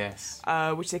spell,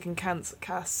 which they can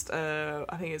cast.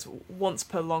 I think it's once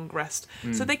per long rest.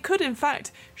 So they could in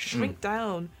fact shrink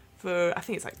down for, I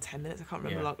think it's like 10 minutes. I can't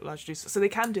remember large juice. So they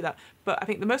can do that. But I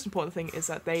think the most important thing is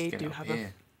that they do have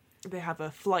they have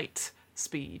a flight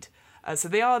speed. So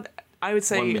they are, I would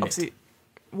say, obviously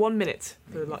 1 minute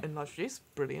for in large juice.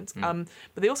 Brilliant. But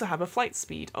they also have a flight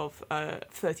speed of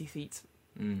 30 feet.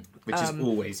 Which is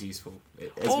always useful.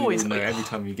 As always, we all know, every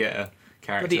time you get a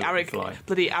character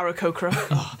bloody Aarakocra.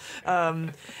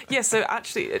 So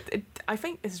actually, I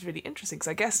think this is really interesting because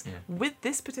I guess with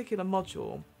this particular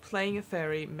module, playing a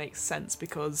fairy makes sense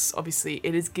because obviously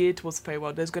it is geared towards the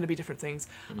Feywild. There's going to be different things.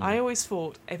 I always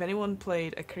thought if anyone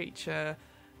played a creature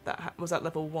that was at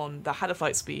level 1 that had a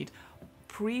flight speed,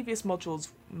 previous modules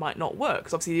might not work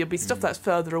because obviously there'll be stuff that's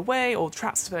further away or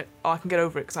traps that I can get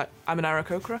over it because I'm an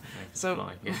Aarakocra. So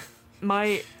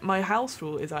my house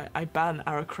rule is I ban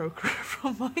Aarakocra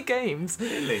from my games.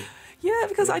 Really? Yeah,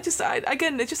 because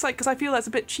again it's just like because I feel that's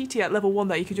a bit cheaty at level 1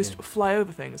 that you could just fly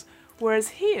over things. Whereas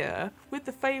here with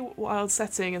the Feywild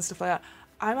setting and stuff like that,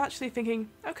 I'm actually thinking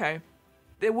okay,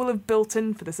 they will have built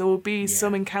in for this. There will be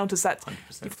some encounters that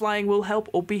 100%. Flying will help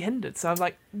or be hindered. So I'm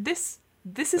like this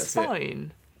is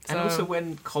fine. And also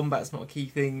when combat's not a key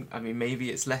thing, I mean maybe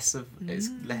it's less of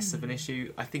an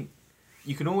issue. I think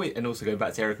you can always, and also going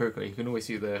back to Aarakocra, you can always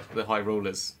see the high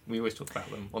rollers. We always talk about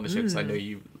them on the show because I know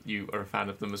you are a fan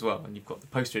of them as well, and you've got the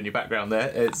poster in your background there.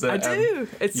 It's, I do.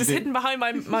 It's just hidden behind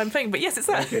my thing, but yes, it's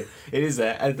there. Okay. It is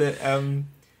there, and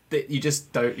that you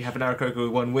just don't. You have an Aarakocra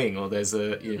with one wing, or there's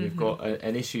you've got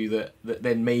an issue that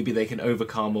then maybe they can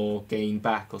overcome or gain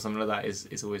back, or something like that.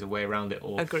 Is always a way around it.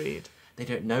 Or agreed. They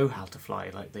don't know how to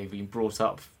fly, like they've been brought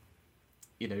up,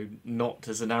 not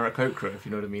as an Aarakocra, if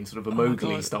you know what I mean, sort of a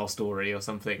Mowgli style story or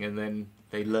something, and then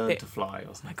they learn to fly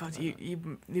or something. Oh my god,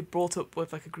 you brought up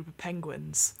with like a group of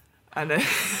penguins, and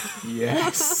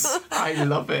yes, I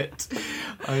love it.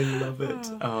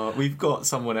 We've got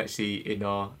someone actually in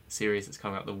our series that's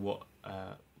coming out, the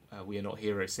We Are Not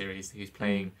Heroes series, who's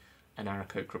playing an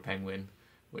Aarakocra penguin,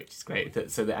 which is great.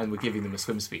 And we're giving them a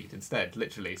swim speed instead,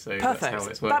 literally. So perfect. That's how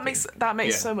it's working. That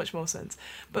makes so much more sense.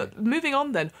 But moving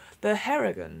on then, the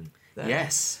Harrigan.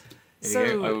 Yes.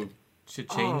 There you go. I should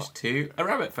change to a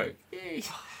rabbit folk. Yay.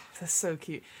 They're so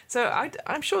cute. So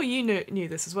I'm sure you knew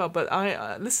this as well, but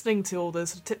I listening to all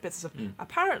those sort of tidbits and stuff.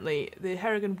 Apparently, the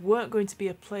Harrigan weren't going to be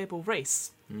a playable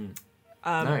race. No.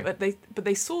 But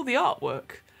they saw the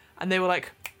artwork and they were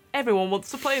like, everyone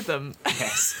wants to play them.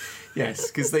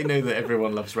 Yes, because they know that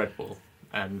everyone loves Red Bull,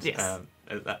 and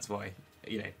that's why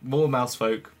more mouse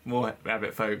folk, more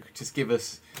rabbit folk. Just give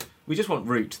us. We just want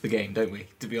Root the game, don't we?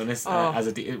 To be honest,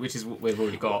 which is what we've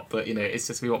already got, but it's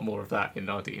just we want more of that in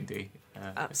our D&D.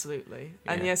 Absolutely,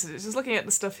 and yes, just looking at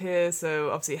the stuff here.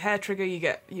 So obviously, hair trigger, you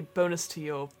get your bonus to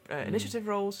your initiative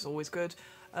rolls, is always good.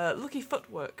 Lucky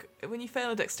footwork. When you fail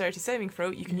a dexterity saving throw,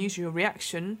 you can use your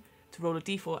reaction to roll a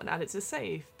d4 and add it to the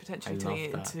save, potentially turning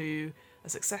it into a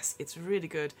success. It's really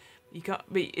good. You can't.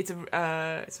 It's a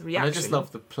reaction. And I just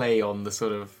love the play on the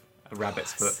sort of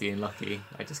rabbit's foot being lucky.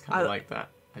 I just kind of like that.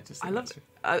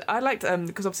 I liked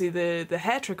because obviously the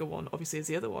hair trigger one obviously is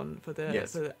the other one for the.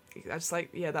 Yes. I just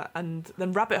like that, and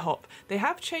then rabbit hop. They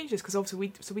have changed this because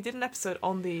obviously we did an episode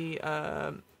on the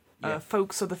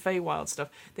folks of the Feywild stuff.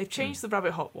 They've changed the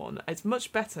rabbit hop one. It's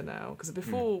much better now because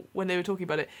before when they were talking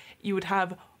about it, you would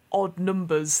have odd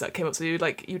numbers that came up. So you'd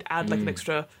add like an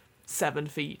extra 7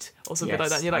 feet or something like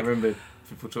that. And you're like, I remember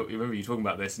you talking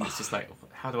about this, and it's just like,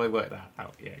 how do I work that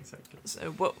out? Yeah, exactly.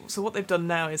 So what they've done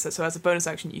now is that as a bonus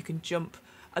action, you can jump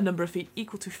a number of feet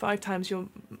equal to 5 times your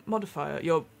modifier,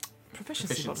 your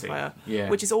proficiency modifier,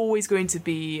 which is always going to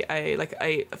be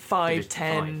a 5,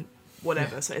 10,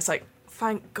 whatever. Yeah. So it's like,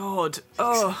 thank God.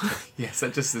 Oh, yes,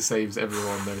 that just saves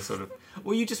everyone. Then sort of,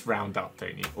 well, you just round up,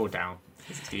 don't you, or down?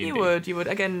 You would.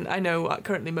 Again, I know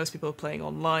currently most people are playing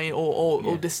online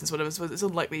or distance, whatever, so it's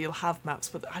unlikely you'll have maps,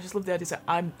 but I just love the idea that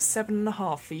I'm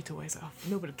 7.5 feet away, so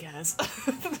nobody cares.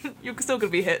 You're still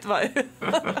going to be hit by it.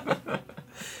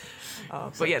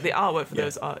 But yeah, the artwork for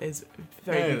those is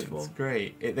very beautiful. It's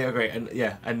great. They are great,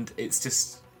 and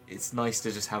it's nice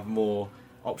to just have more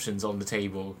options on the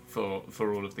table for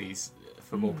all of these,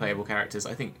 for more playable characters.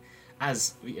 I think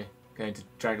as going to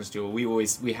Dragon's Duel,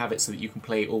 we have it so that you can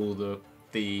play all the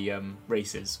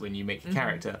races when you make your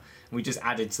character. And we just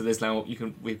added, so there's now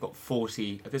we've got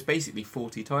 40. There's basically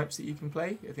 40 types that you can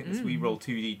play. I think we roll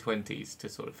 2d20s to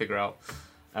sort of figure out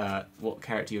what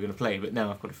character you're going to play. But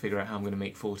now I've got to figure out how I'm going to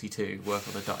make 42 work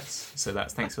on the dice. So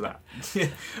thanks for that.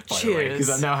 Cheers. Because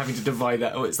I'm now having to divide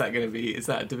that. Is that going to be? Is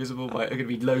that divisible by? Are going to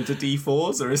be loads of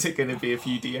d4s, or is it going to be a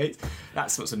few d8s?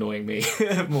 That's what's annoying me.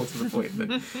 More to the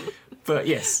point. But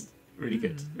yes. Really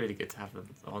good to have them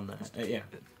on there.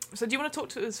 So do you want to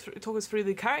talk us through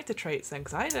the character traits then?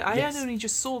 Because I Yes. only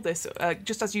just saw this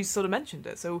just as you sort of mentioned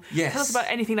it. So Yes. tell us about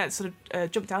anything that sort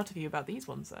of jumped out of you about these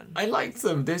ones then. I liked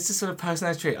them. There's this sort of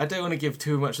personality trait. I don't want to give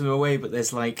too much of them away, but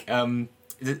there's like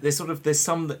there's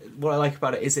some that, what I like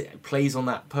about it is it plays on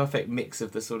that perfect mix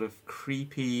of the sort of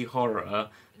creepy horror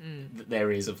that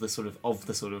there is of the sort of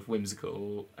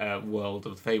whimsical world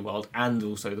of the Feywild, and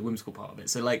also the whimsical part of it.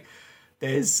 So like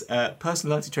there's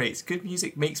personality traits. Good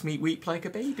music makes me weep like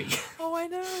a baby. Oh, I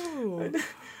know.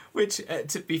 Which,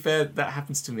 to be fair, that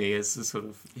happens to me as a sort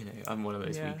of, I'm one of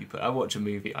those Yeah. weepy people. I watch a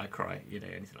movie, I cry,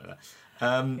 anything like that.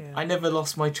 I never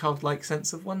lost my childlike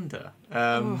sense of wonder.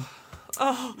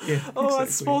 Oh, exactly. a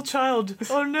small child.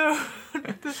 Oh no.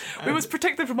 We must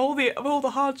protect them from all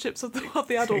the hardships of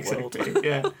the adult world.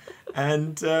 Yeah.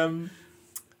 And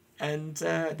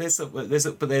there's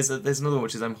another one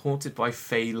which is I'm haunted by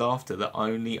fey laughter that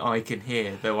only I can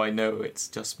hear, though I know it's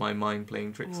just my mind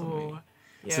playing tricks on me.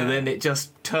 Yeah. So then it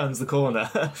just turns the corner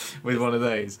with one of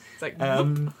those. It's like they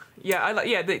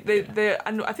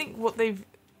and I think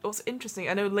what's interesting,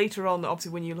 I know later on,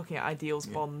 obviously when you're looking at ideals,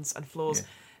 bonds and flaws,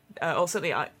 or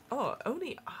certainly it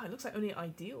looks like only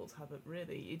ideals have it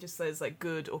really. It just says like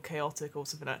good or chaotic or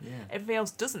something like that. Yeah. Everything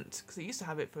else doesn't, because it used to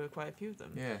have it for quite a few of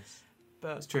them. Yes.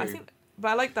 But That's true. But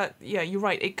I like that. Yeah, you're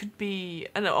right. It could be,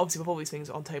 and obviously with all these things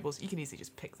on tables, you can easily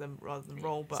just pick them rather than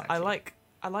roll. But exactly.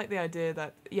 I like the idea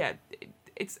that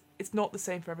it's not the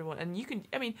same for everyone, and you can.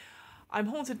 I mean, I'm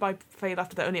haunted by fey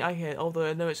laughter that only I hear, although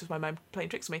I know it's just my mind playing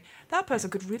tricks on me. That person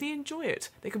could really enjoy it.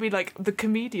 They could be like the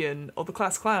comedian or the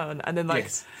class clown, and then like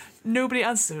nobody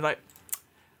answers them. Like,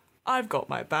 I've got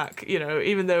my back,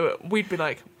 even though we'd be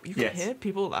like, you can hear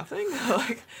people laughing.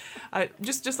 Like, I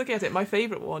just looking at it, my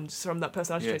favourite one just from that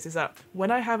personality trait is that when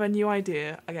I have a new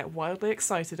idea, I get wildly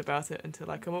excited about it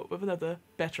until I come up with another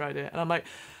better idea, and I'm like,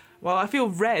 well, I feel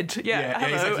red. Hello.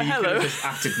 Exactly. You could have just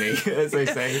acted me, as they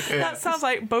say. Yeah. That sounds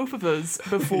like both of us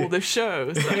before the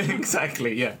show. So.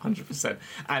 Exactly, 100%.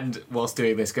 And whilst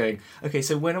doing this, going, okay,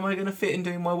 so when am I going to fit in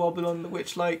doing my Wobble on the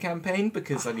Witchlight campaign?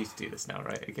 Because I need to do this now,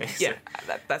 right? Okay. Yeah,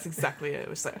 that's exactly it. It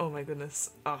was like, oh my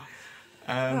goodness.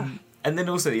 And then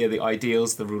also, the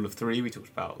ideals, the rule of three, we talked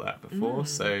about that before.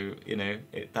 So,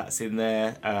 that's in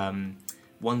there.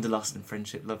 Wanderlust and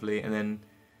friendship, lovely. And then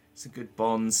some good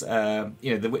bonds. The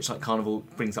Witchlight Carnival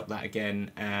brings up that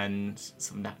again, and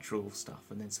some natural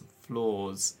stuff, and then some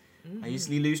flaws. I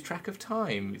usually lose track of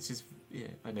time, which is,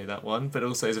 I know that one, but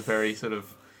also is a very sort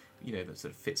of, that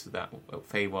sort of fits with that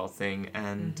Feywild thing.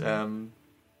 And that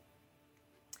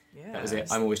was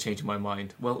it. I'm always changing my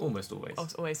mind. Well, almost always.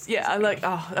 Always. Yeah, I like.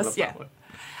 That's that one.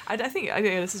 I think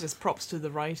this is just props to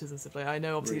the writers and stuff like that. I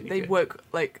know obviously Really they work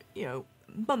like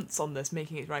months on this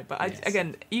making it right, but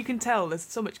again you can tell there's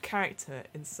so much character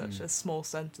in such a small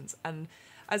sentence, and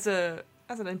as an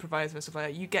improviser and stuff like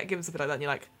that, you get given something like that and you're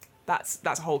like, that's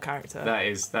a whole character. That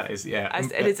is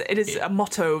it is a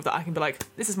motto that I can be like,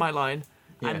 this is my line,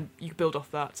 and you can build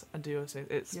off that and do it.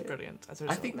 It's brilliant as a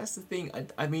result. I think that's the thing.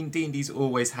 I mean, D&D's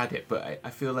always had it, but I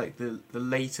feel like the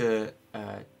later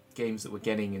games that we're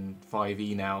getting in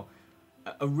 5e now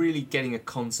are really getting a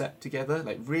concept together,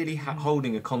 like really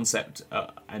holding a concept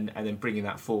and then bringing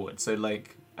that forward. So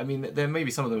like, I mean, there may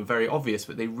be some of them are very obvious,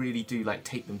 but they really do like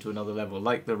take them to another level,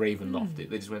 like the Ravenloft.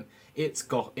 They just went, it's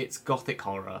gothic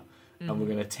horror, and we're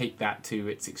going to take that to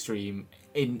its extreme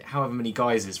in however many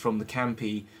guises, from the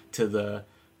campy to the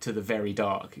very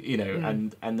dark,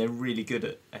 and they're really good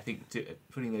at, I think,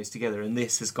 putting those together. And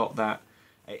this has got that.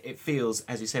 It feels,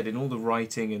 as you said, in all the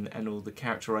writing and all the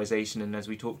characterization, and as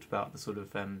we talked about, the sort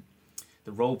of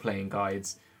the role-playing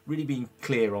guides, really being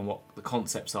clear on what the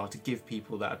concepts are to give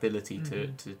people that ability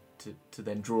to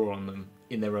then draw on them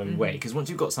in their own way. Because once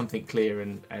you've got something clear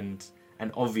and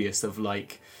obvious of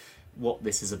like what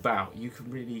this is about, you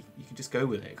can just go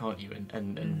with it, can't you?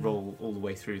 And roll all the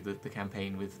way through the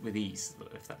campaign with ease,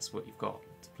 if that's what you've got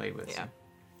to play with. Yeah. So.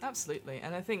 Absolutely.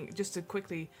 And I think just to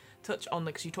quickly touch on,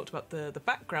 because you talked about the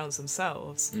backgrounds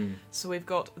themselves, so we've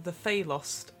got the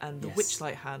Feylost and the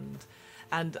Witchlight Hand,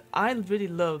 and I really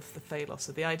love the Feylost.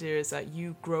 So the idea is that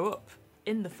you grow up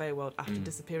in the Feyworld after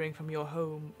disappearing from your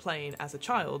home plane as a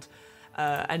child,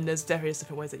 and there's various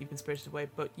different ways that you've been spirited away,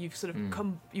 but you've sort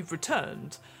of you've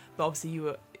returned, but obviously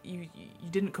you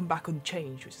didn't come back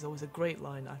unchanged, which is always a great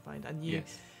line, I find. And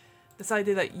this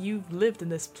idea that you've lived in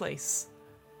this place,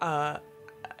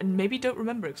 and maybe don't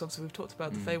remember it, because obviously we've talked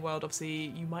about the Feywild.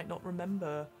 Obviously, you might not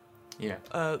remember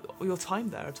your time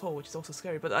there at all, which is also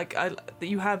scary. But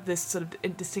you have this sort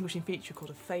of distinguishing feature called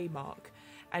a Fey mark,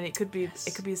 And it could be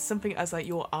something as like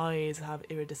your eyes have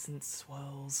iridescent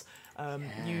swirls.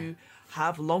 You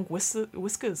have long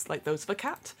whiskers like those of a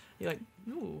cat. You're like,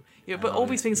 ooh. Yeah, but all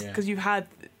these things, because you've had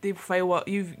the Feywild,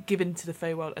 you've given to the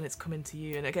Feywild and it's come into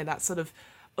you. And again, that sort of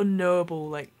unknowable,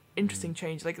 like, interesting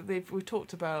change. Like, we've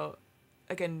talked about,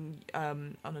 again,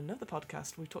 on another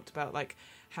podcast, we talked about, like,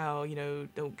 how,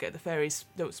 don't get the fairies,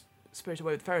 don't spirit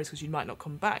away with the fairies because you might not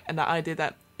come back. And that idea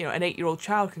that, an 8-year-old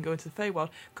child can go into the Feywild,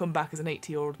 come back as an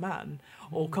 80-year-old man,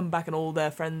 or come back and all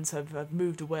their friends have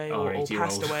moved away or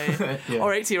passed away,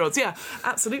 or 80-year-olds. Yeah,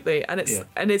 absolutely. And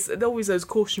it's always those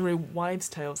cautionary wives'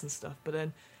 tales and stuff. But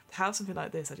then to have something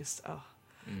like this, I just But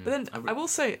then I will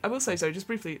say, sorry, just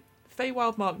briefly.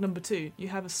 Feywild Mark number 2, you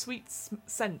have a sweet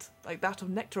scent like that of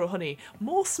nectar or honey.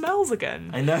 More smells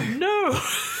again. I know. No.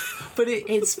 But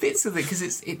it fits with it because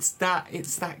it's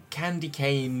that candy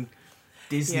cane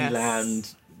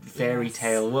Disneyland fairy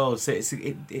tale world. So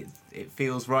it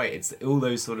feels right. It's all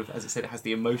those sort of, as I said, it has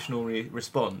the emotional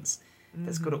response.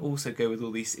 That's got to also go with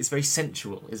all these. It's very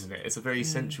sensual, isn't it? It's a very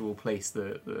sensual place.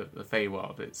 The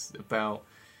Feywild. It's about.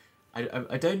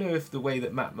 I don't know if the way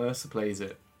that Matt Mercer plays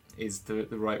it is the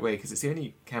right way, because it's the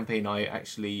only campaign I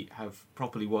actually have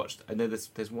properly watched. I know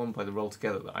there's one by the Roll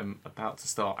Together that I'm about to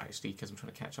start actually, because I'm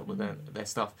trying to catch up with their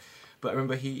stuff. But I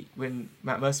remember when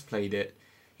Matt Mercer played it,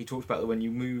 he talked about that when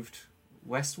you moved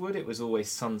westward it was always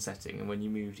sunsetting, and when you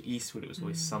moved eastward it was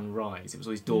always sunrise. It was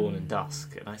always dawn and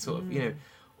dusk, and I sort of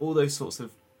all those sorts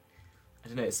of, I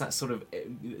don't know, it's that sort of,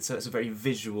 so it's a very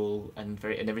visual and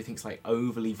everything's like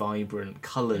overly vibrant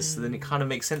colours, so then it kind of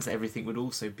makes sense that everything would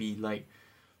also be like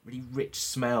really rich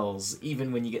smells.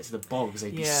 Even when you get to the bogs,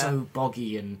 they'd be so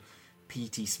boggy and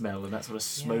peaty smell, and that sort of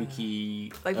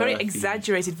smoky, like very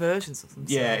exaggerated versions of them.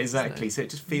 Yeah, exactly. So it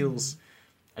just feels,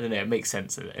 I don't know, it makes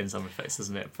sense in some respects,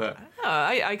 doesn't it? But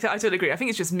I totally agree. I think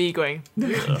it's just me going.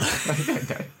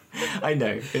 I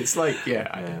know. It's like,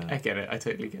 I get it. I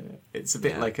totally get it. It's a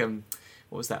bit like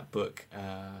what was that book?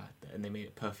 And they made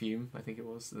it Perfume, I think it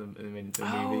was. And they made it into a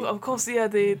movie. Oh, of course,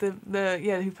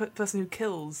 the person who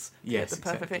kills. Yes, the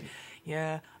perfect exactly. thing.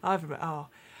 Yeah, I've remember. Oh,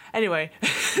 anyway,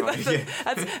 Right,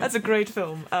 that's a great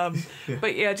film.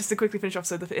 But yeah, just to quickly finish off.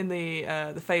 So in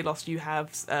the Fey Lost, you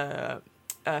have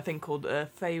a thing called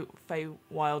Fey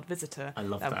Wild Visitor. I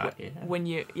love that. When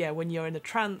you're in a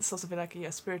trance or something like,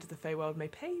 a spirit of the Fey Wild may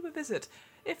pay you a visit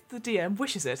if the DM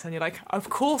wishes it, and you're like, of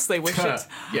course they wish it.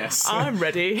 Yes, I'm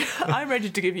ready. I'm ready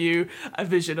to give you a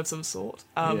vision of some sort.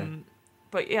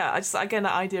 But yeah, I just, again,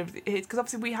 that idea of it, because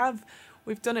obviously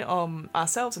we've done it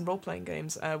ourselves in role playing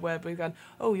games where we've gone,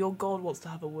 oh, your god wants to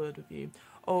have a word with you.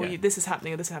 Oh, this is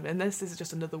happening, or this is happening, and this is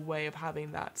just another way of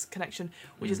having that connection,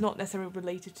 which is not necessarily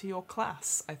related to your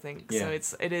class, I think. So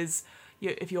it is.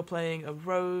 If you're playing a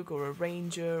rogue or a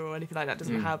ranger or anything like that,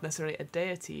 doesn't have necessarily a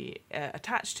deity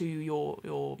attached to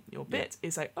your bit.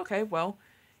 It's like, okay, well,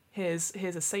 here's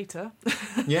a satyr.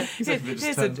 Yeah,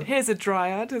 exactly. here's a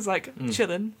dryad who's like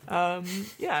chilling. And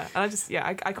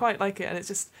I quite like it, and it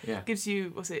just gives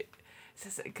you, it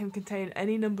says it can contain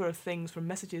any number of things from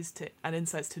messages and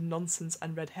insights to nonsense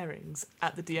and red herrings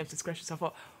at the DM's discretion. So I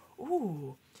thought,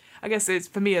 ooh. I guess it's,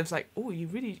 for me, it's like, oh, you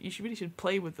really should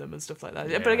play with them and stuff like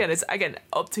that. Yeah. But again, it's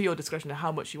up to your discretion of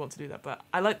how much you want to do that. But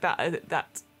I like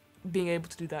that being able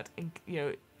to do that.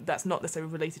 That's not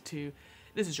necessarily related to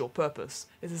this is your purpose.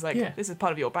 This is like this is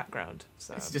part of your background.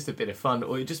 So it's just a bit of fun,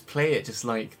 or you just play it just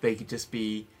like they could just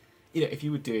be. If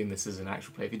you were doing this as an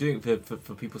actual play, if you're doing it for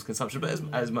people's consumption, but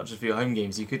as much as for your home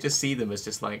games, you could just see them as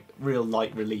just like real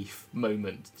light relief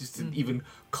moment, just to even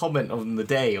comment on the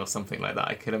day or something like that.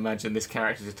 I can imagine this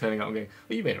character just turning up and going,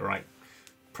 well, you made it right.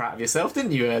 Proud of yourself,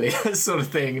 didn't you, earlier? Sort of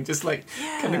thing. And just like,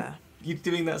 kind of, you're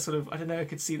doing that sort of, I don't know, I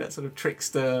could see that sort of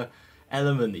trickster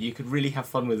element that you could really have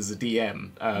fun with as a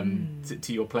DM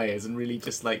to your players, and really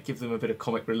just like give them a bit of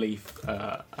comic relief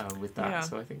with that.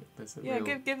 So I think there's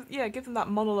a give them that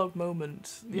monologue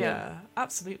moment. Yeah,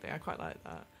 absolutely. I quite like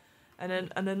that.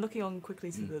 And then looking on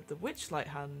quickly to the Witchlight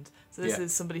hand. So this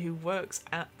is somebody who works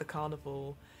at the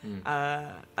carnival.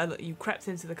 And you crept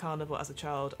into the carnival as a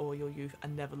child or your youth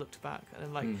and never looked back.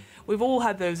 And like we've all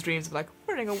had those dreams of like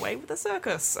running away with the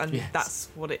circus, and that's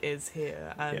what it is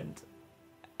here. And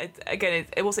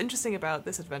what's interesting about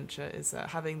this adventure is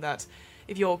having that,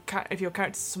 if your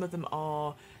characters, some of them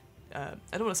are, I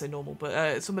don't want to say normal,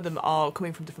 but some of them are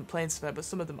coming from different planes, but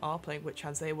some of them are playing witch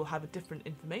hands. They will have a different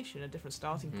information, a different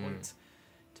starting point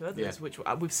to others, which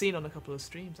we've seen on a couple of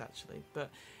streams actually.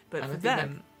 But for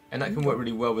them, that can work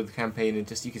really well with the campaign, and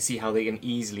just you can see how they can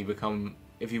easily become.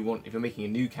 If you're making a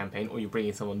new campaign or you're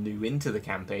bringing someone new into the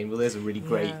campaign, well, there's a really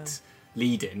great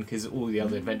lead in, because all the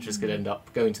other adventurers could end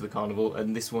up going to the carnival,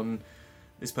 and this one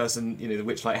this person, the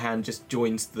Witchlight hand just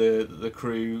joins the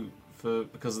crew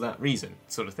because of that reason,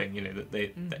 sort of thing.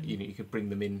 That you could bring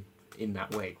them in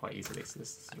that way quite easily. So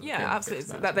this sort of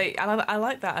absolutely. And I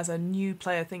like that as a new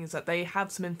player thing, is that they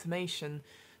have some information,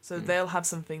 so they'll have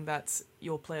something that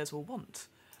your players will want.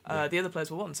 The other players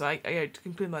will want. So I to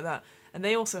conclude like that. And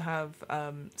they also have,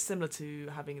 similar to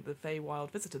having the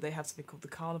Feywild Visitor, they have something called the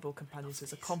Carnival Companion. So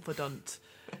it's a confidant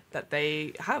that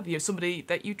they have, somebody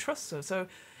that you trust. So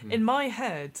in my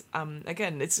head,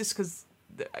 again, it's just because,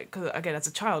 again, as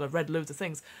a child, I've read loads of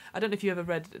things. I don't know if you ever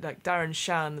read like Darren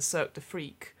Shan's Cirque du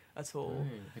Freak at all. No,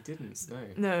 I didn't. No.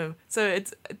 No. So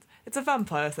it's a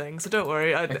vampire thing, so don't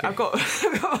worry. I've got my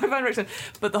fan fiction.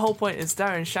 But the whole point is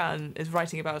Darren Shan is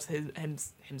writing about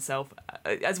himself,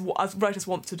 as writers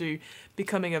want to do,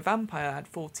 becoming a vampire at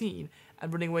 14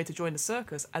 and running away to join the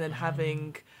circus, and then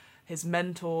having his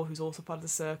mentor, who's also part of the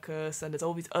circus, and there's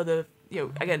all these other,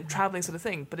 again, travelling sort of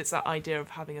thing. But it's that idea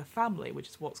of having a family, which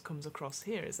is what comes across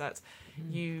here, is that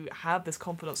you have this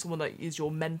confidant, someone that is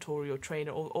your mentor or your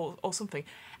trainer or something.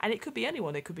 And it could be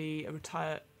anyone. It could be a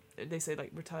retired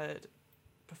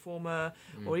performer,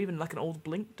 or even like an old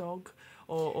blink dog,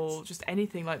 or just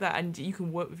anything like that, and you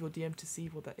can work with your DM to see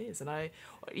what that is. And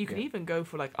you can even go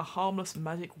for like a harmless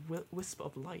magic wisp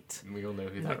of light. We all know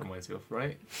who that reminds me of,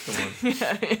 right? Come on.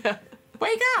 yeah.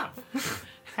 Wake up!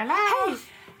 Hello!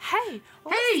 Hey!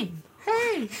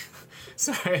 Hey!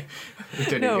 Sorry.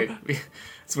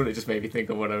 It's what it just made me think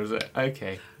of when I was like,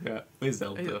 okay, yeah, with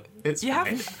Zelda. It's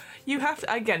fine. You have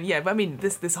to, again, yeah, but I mean,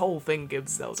 this whole thing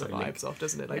gives Zelda vibes off,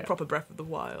 doesn't it? Like proper Breath of the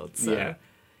Wild. So,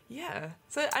 yeah.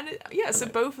 So, so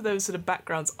both of those sort of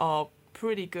backgrounds are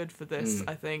pretty good for this,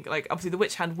 I think. Like, obviously, the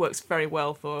Witch Hand works very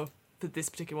well for this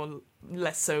particular one,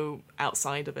 less so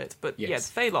outside of it. But, the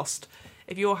Feylost,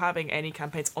 if you're having any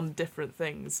campaigns on different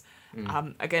things,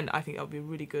 again, I think that would be a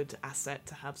really good asset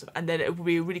to have. And then it would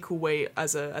be a really cool way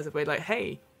as a way, like,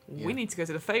 hey, we need to go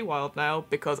to the Feywild now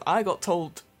because I got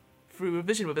told through a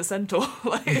vision with a centaur.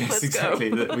 Yes, exactly.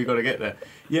 That we got to get there.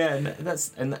 Yeah,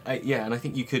 and I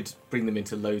think you could bring them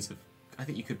into loads of. I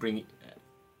think you could bring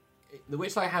the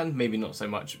Witchlight Hand, maybe not so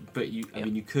much, but I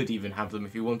mean, you could even have them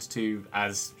if you wanted to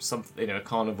as something, a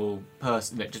carnival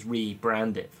person. Just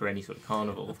rebrand it for any sort of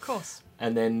carnival. Of course.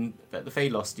 And then the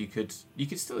Feylost, you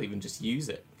could still even just use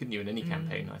it, couldn't you? In any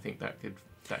campaign, I think that could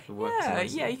work.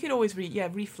 Yeah, you could always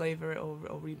reflavor it or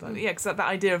reblend it. Yeah, because that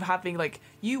idea of having like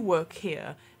you work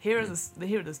here. Here are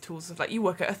the tools of like you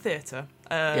work at a theatre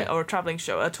or a travelling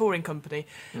show, a touring company.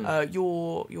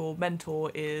 Your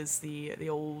mentor is the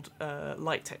old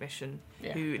light technician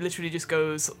who literally just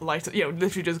goes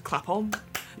literally just clap on,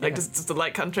 just a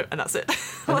light cantrip and that's it.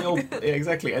 And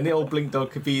exactly. And the old blink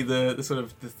dog could be the sort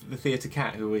of the theatre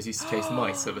cat who always used to chase the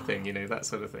mice, sort of thing. That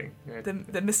sort of thing. Yeah. The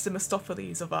Mr.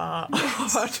 Mistopheles of our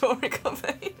touring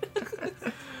company.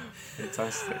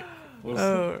 Fantastic.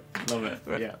 Awesome. Love it.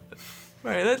 Right. Yeah.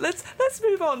 Right, let's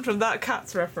move on from that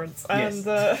Cats reference. And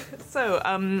I'll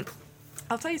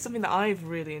tell you something that I've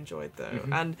really enjoyed though,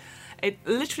 and it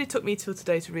literally took me till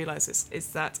today to realise this,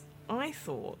 is that I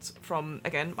thought from,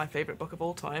 again, my favourite book of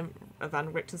all time,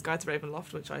 Van Richten's Guide to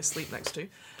Ravenloft, which I sleep next to.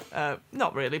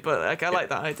 Not really, but like I like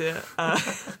that idea.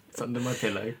 It's under my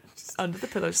pillow. Under the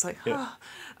pillow, just like,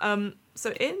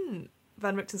 so in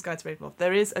Van Richten's Guide to Ravenloft,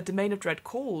 there is a domain of dread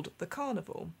called the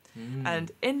Carnival.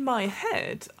 And in my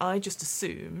head, I just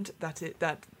assumed that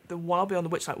the Wild Beyond the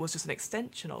Witchlight was just an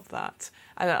extension of that,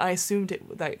 and I assumed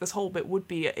this whole bit would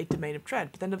be a domain of dread.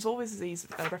 But then there's always these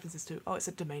references to it's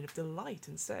a domain of delight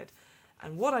instead.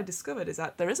 And what I discovered is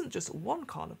that there isn't just one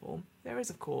carnival. There is,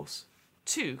 of course,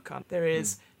 two carnivals. There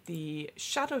is the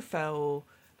Shadowfell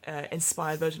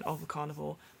inspired version of the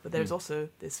carnival, but there's also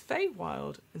this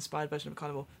Feywild inspired version of the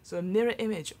carnival, so a mirror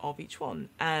image of each one,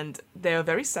 and they are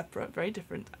very separate, very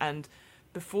different. And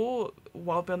before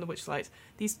Wild Beyond the Witchlight,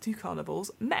 these two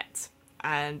carnivals met,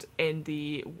 and in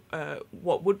the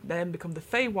what would then become the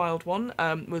Feywild one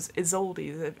was Isolde,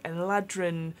 the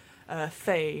Eladrin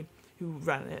Fey who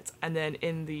ran it, and then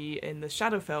in the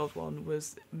Shadowfell one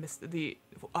was the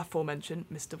aforementioned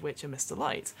Mr. Witch and Mr.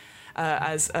 Light,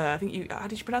 as I think how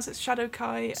did you pronounce it?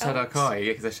 Shadowkai. Shadowkai,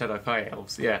 yeah, because they're Shadowkai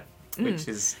elves, yeah. Which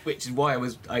is why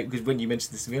because when you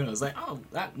mentioned this to me, I was like, oh,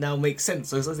 that now makes sense.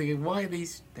 So I was thinking, why are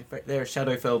these? They're a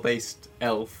Shadowfell based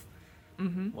elf.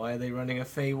 Why are they running a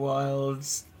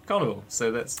Feywild carnival? So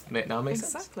now makes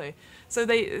sense. Exactly.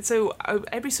 So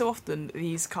every so often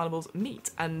these carnivals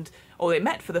meet, or they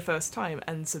met for the first time,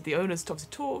 and so the owners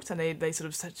obviously talked, and they sort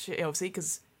of said, obviously,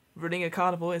 because running a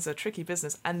carnival is a tricky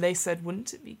business, and they said,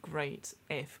 wouldn't it be great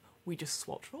if we just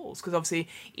swapped roles? Because obviously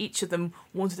each of them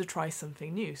wanted to try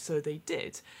something new, so they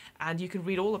did. And you can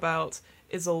read all about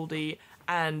Isolde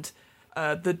and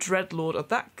the Dreadlord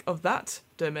of that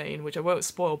domain, which I won't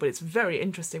spoil, but it's very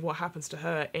interesting what happens to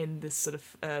her in this sort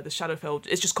of the Shadowfell.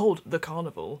 It's just called the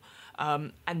Carnival,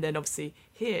 and then obviously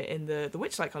here in the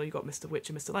Witchlight Carnival, you've got Mr. Witch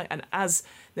and Mr. Light, and as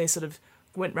they sort of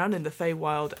went round in the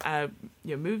Feywild,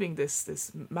 moving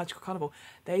this magical carnival,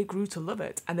 they grew to love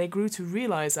it, and they grew to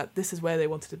realise that this is where they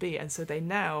wanted to be, and so they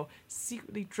now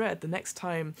secretly dread the next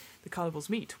time the carnivals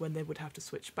meet, when they would have to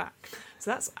switch back.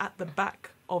 So that's at the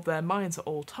back of their minds at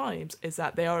all times, is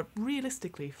that they are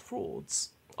realistically frauds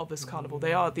of this carnival.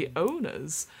 They are the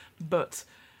owners, but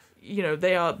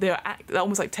they are they're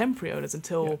almost like temporary owners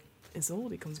until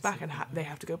Isolde comes back, and they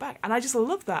have to go back. And I just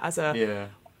love that as a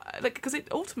because it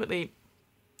ultimately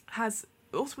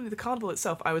the carnival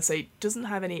itself, I would say, doesn't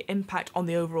have any impact on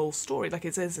the overall story. Like,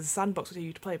 it says it's a sandbox for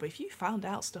you to play, but if you found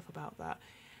out stuff about that,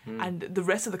 and the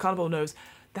rest of the carnival knows,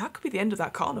 that could be the end of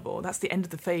that carnival. That's the end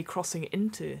of the Fae crossing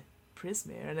into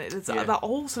Prismere, and it's that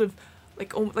whole sort of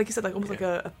like you said, like almost like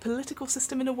a political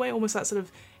system in a way, almost that sort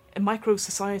of a micro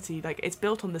society. Like, it's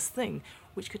built on this thing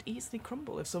which could easily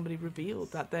crumble if somebody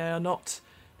revealed that they're not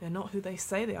who they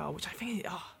say they are. Which I think,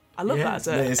 I love that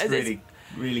as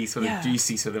really sort of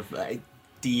juicy sort of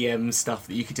DM stuff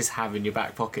that you could just have in your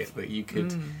back pocket, that you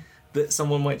could that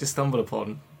someone might just stumble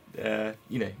upon. The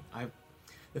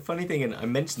funny thing, and I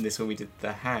mentioned this when we did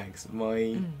the hags,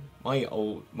 my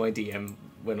DM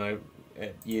when I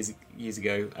years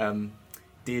ago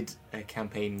did a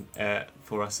campaign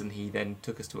for us, and he then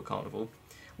took us to a carnival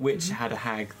which had a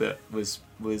hag that was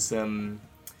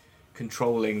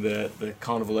controlling the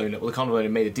carnival owner. Well, the carnival owner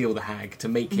made a deal with the hag to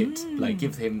make it like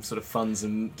give him sort of funds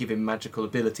and give him magical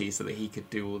abilities so that he could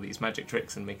do all these magic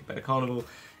tricks and make a better carnival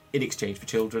in exchange for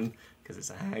children, because it's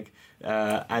a hag.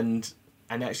 And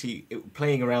actually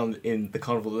playing around in the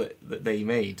carnival that they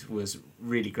made was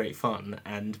really great fun.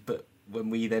 But when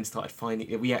we then started finding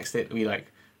it, we accidentally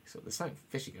so there's something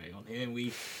fishy going on here, and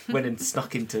we went and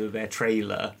snuck into their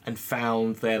trailer and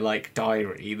found their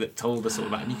diary that told us all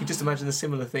about it. And you can just imagine a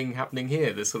similar thing happening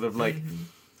here. There's sort of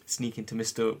sneak into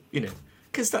Mr.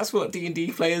 Because that's what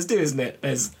D&D players do, isn't it?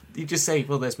 You just say,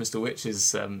 well, there's Mr.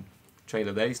 Witch's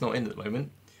trailer there. He's not in at the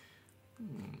moment.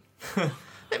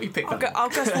 Let me pick that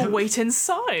up. I guess we'll wait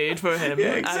inside for him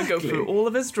and go through all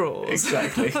of his drawers.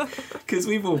 Exactly. Because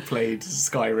we've all played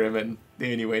Skyrim, and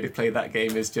the only way to play that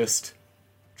game is just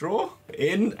draw,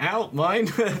 in, out,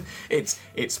 mine.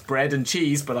 It's bread and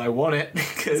cheese, but I want it.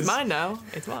 It's mine now.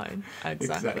 It's mine.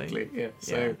 Exactly. Yeah.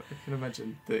 So I can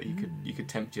imagine that you could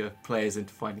tempt your players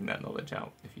into finding that knowledge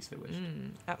out if you so wish.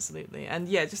 Absolutely. And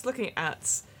just looking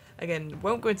at, again,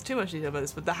 won't go into too much detail about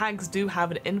this, but the hags do have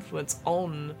an influence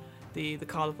on the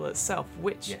carnival itself,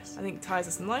 which I think ties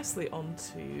us nicely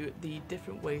onto the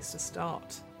different ways to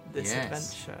start this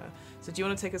adventure. So do you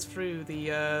want to take us through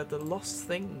the Lost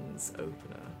Things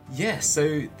opener? Yes,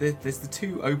 so there's the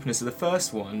two openers. So the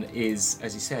first one is,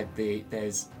 as you said,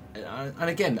 there's and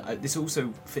again this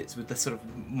also fits with the sort of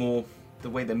more the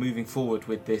way they're moving forward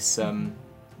with this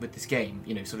game.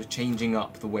 Sort of changing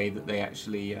up the way that they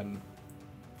actually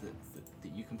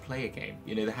that you can play a game.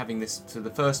 They're having this. So the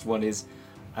first one is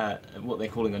what they're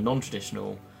calling a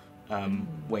non-traditional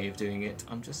way of doing it.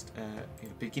 I'm just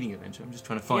beginning adventure. I'm just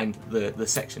trying to find the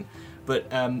section. But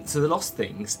so the Lost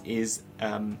Things is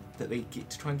that they get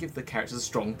to try and give the characters a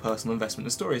strong personal investment in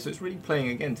the story. So it's really playing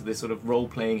again to this sort of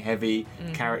role-playing heavy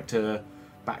character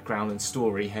background and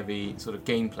story heavy sort of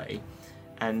gameplay.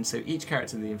 And so each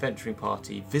character in the adventuring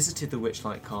party visited the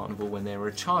Witchlight Carnival when they were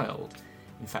a child.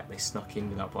 In fact, they snuck in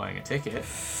without buying a ticket and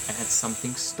had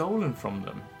something stolen from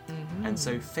them. And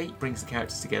so fate brings the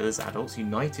characters together as adults,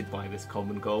 united by this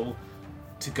common goal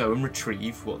to go and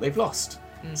retrieve what they've lost.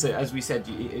 So as we said,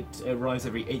 it arrives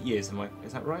every 8 years.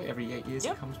 Is that right? Every 8 years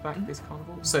it comes back, this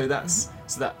carnival? So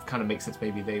so that kind of makes sense.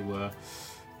 Maybe they were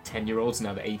 10-year-olds and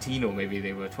now they're 18, or maybe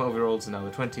they were 12-year-olds and now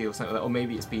they're 20, or something like that. Or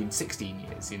maybe it's been 16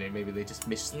 years, maybe they just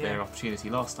missed their opportunity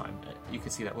last time. You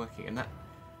could see that working.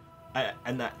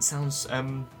 And that sounds, I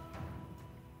don't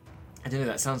know,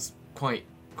 that sounds quite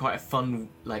a fun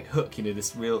hook,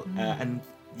 this real. And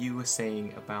you were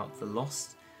saying about the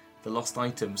lost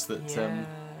items that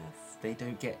they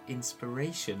don't get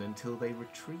inspiration until they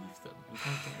retrieve them. You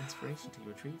can't get inspiration until you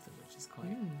retrieve them, which is quite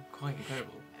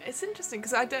incredible. It's interesting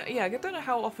because I don't know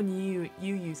how often you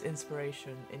use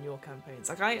inspiration in your campaigns.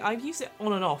 I've used it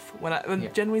on and off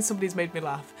when generally somebody's made me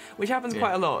laugh, which happens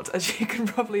quite a lot, as you can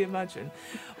probably imagine.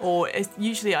 Or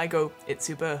usually I go, it's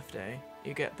your birthday,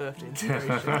 you get birthday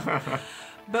inspiration.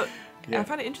 But I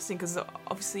find it interesting because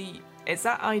obviously it's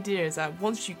that idea is that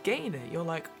once you gain it, you're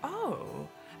like, oh,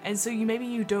 and so maybe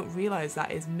you don't realise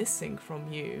that is missing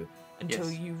from you until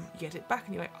you get it back,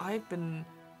 and you're like, I've been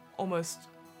almost.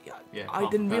 Yeah, I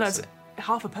didn't realize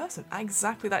half a person.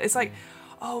 Exactly that. It's like,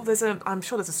 I'm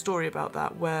sure there's a story about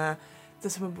that where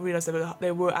someone realised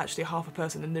they were actually half a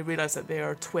person, and they realise that they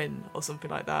are a twin or something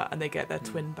like that, and they get their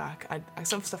twin back.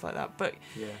 Some stuff like that. But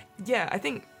yeah, I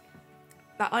think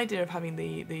that idea of having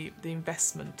the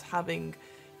investment, having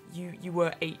you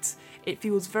were 8, it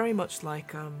feels very much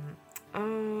like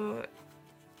not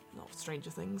Stranger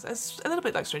Things. It's a little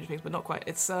bit like Stranger Things, but not quite.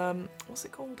 It's what's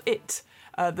it called? It.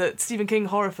 The Stephen King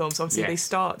horror films. Obviously, they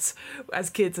start as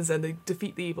kids and then they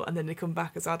defeat the evil, and then they come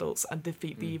back as adults and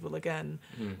defeat the evil again.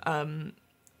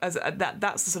 That's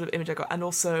the sort of image I got, and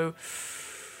also.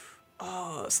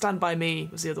 Stand By Me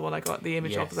was the other one I got the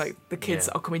image of. Like the kids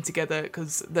are coming together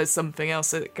because there's something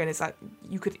else. Again, it's like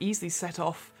you could easily set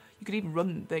off. You could even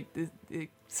run the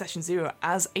session 0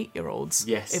 as 8-year-olds.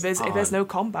 Yes. If there's no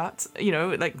combat,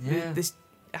 this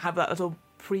have that little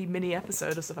pre-mini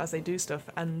episode of stuff as they do stuff,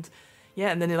 and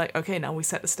then you're like, okay, now we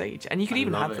set the stage, and you could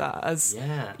even have that as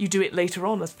you do it later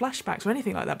on as flashbacks or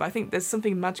anything like that. But I think there's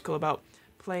something magical about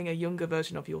playing a younger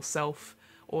version of yourself.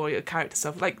 Or your character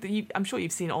stuff. Like, I'm sure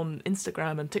you've seen on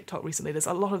Instagram and TikTok recently, there's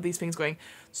a lot of these things going,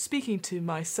 speaking to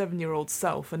my 7-year-old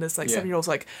self. And there's like 7-year-olds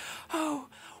like, oh,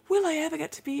 will I ever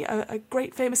get to be a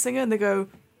great famous singer? And they go,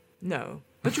 no,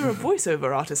 but you're a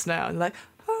voiceover artist now. And they're like,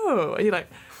 oh. And you're like,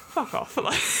 fuck off.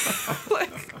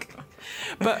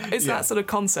 But it's that sort of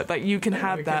concept. Like, you can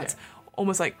have that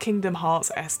almost like Kingdom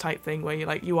Hearts-esque type thing where you're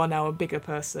like, you are now a bigger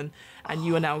person and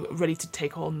you are now ready to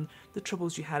take on the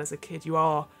troubles you had as a kid.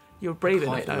 You're brave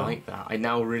enough now. I like that. I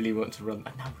now really want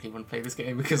to play this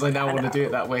game because I now want to do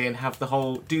it that way and have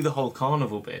do the whole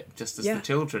carnival bit just as the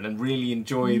children and really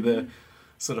enjoy the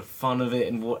sort of fun of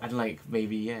it and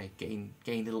maybe gain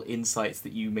little insights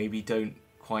that you maybe don't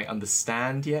quite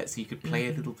understand yet. So you could play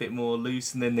a little bit more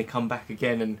loose, and then they come back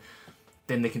again, and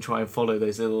then they can try and follow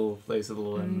those little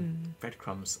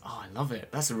breadcrumbs. Oh, I love it.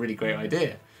 That's a really great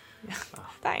idea. Yeah.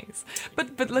 Thanks.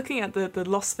 But looking at the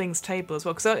Lost Things table as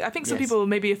well, because I think some people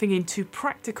maybe are thinking too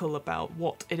practical about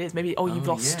what it is. Maybe, you've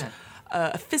lost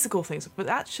a physical thing. But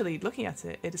actually, looking at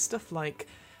it, it is stuff like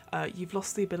you've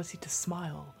lost the ability to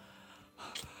smile.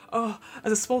 Oh,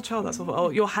 as a small child, that's awful. Oh,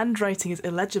 your handwriting is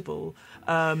illegible.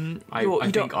 I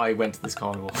think I went to this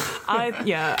carnival.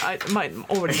 I might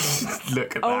already.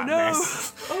 Look at that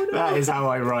mess. Oh no! That is how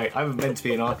I write. I'm meant to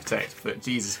be an architect, but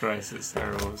Jesus Christ, it's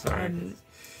terrible. Sorry.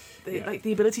 Like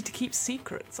the ability to keep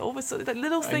secrets, all this like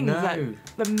little things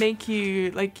that make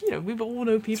you we all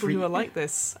know people who are like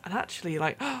this, and actually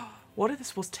what if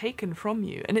this was taken from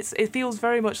you? And it feels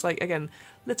very much like, again,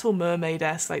 Little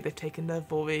Mermaid-esque, like they've taken their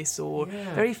voice, or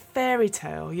very fairy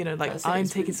tale, I'm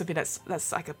taking something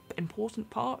that's like an important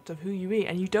part of who you are,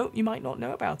 and you might not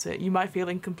know about it. You might feel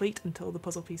incomplete until the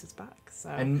puzzle piece is back. So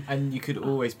and you could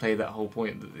always play that whole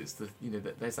point that it's that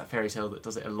there's that fairy tale that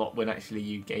does it a lot when actually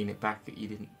you gain it back that you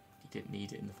didn't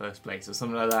need it in the first place or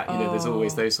something like that. There's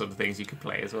always those sort of things you could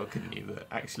play as well, couldn't you? That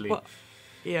actually,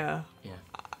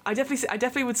 I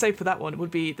definitely would say for that one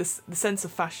would be the sense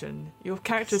of fashion. Your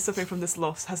character suffering from this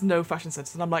loss has no fashion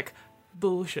sense, and I'm like,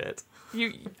 bullshit.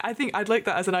 I think I'd like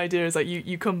that as an idea. Is like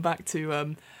you come back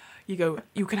to you go,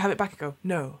 you can have it back and go,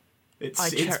 no.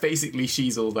 It's basically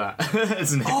She's All That,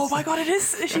 isn't it? Oh my god, it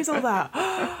is She's All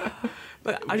That.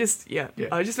 But I just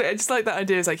like that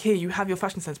idea. Is like, here, you have your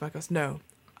fashion sense back. I goes, no.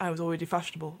 I was already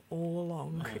fashionable all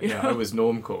along. I was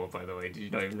normcore, by the way. Did you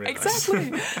not even realise?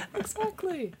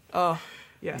 Exactly. Oh,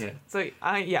 yeah. So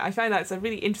I find that it's a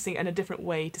really interesting and a different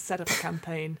way to set up a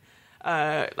campaign.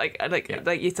 Like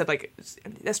you said,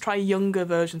 let's try younger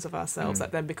versions of ourselves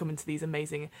that then become into these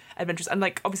amazing adventures. And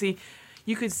obviously,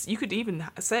 you could even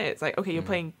say it's like, okay, you're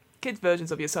playing kids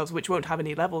versions of yourselves which won't have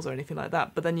any levels or anything like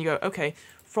that, but then you go, okay,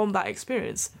 from that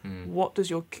experience, what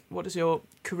does your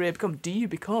career become? Do you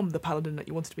become the paladin that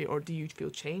you wanted to be, or do you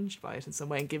feel changed by it in some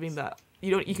way? And giving that,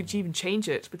 you could even change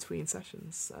it between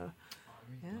sessions. So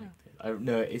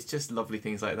no, it's just lovely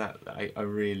things like that. I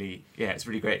really, it's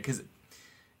really great because.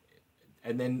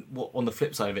 And then on the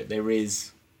flip side of it, there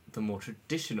is the more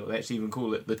traditional. They actually even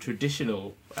call it the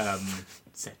traditional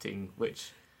setting,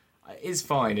 which is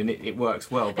fine and it works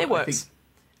well. But it works.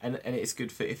 I think, and it's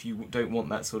good for if you don't want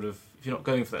that sort of, if you're not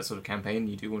going for that sort of campaign,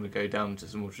 you do want to go down to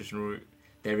some more traditional route.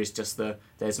 There is just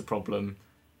there's a problem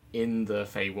in the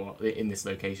Feywild, in this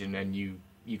location, and you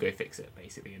go fix it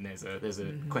basically. And there's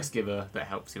a quest giver that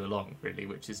helps you along, really,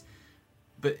 which is.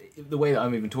 But the way that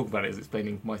I'm even talking about it is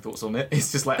explaining my thoughts on it.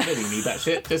 It's just like, I don't even need that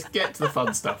shit. Just get to the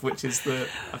fun stuff, which is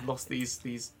I've lost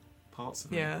these parts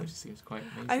of me, Yeah. which seems quite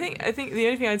amazing. I think the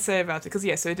only thing I'd say about it, because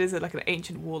so it is like an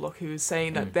ancient warlock who's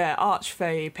saying that their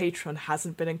archfey patron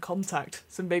hasn't been in contact,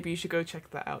 so maybe you should go check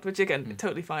that out. Which again,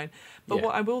 totally fine. But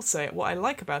what I will say, what I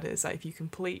like about it is that if you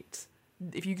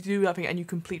do that thing and you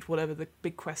complete whatever the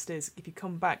big quest is, if you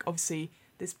come back, obviously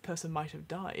this person might have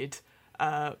died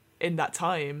in that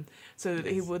time, so that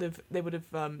they would have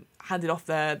handed off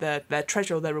their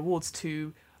treasure or their rewards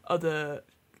to other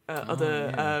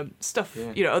stuff,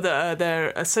 other their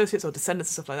associates or descendants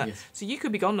and stuff like that. Yes. So you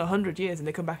could be gone 100 years and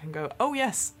they come back and go, oh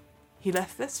yes, he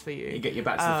left this for you. You get your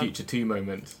Back to the Future 2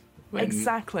 moment.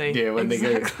 Exactly. Yeah, when they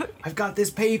go, I've got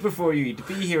this paper for you to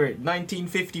be here at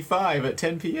 1955 at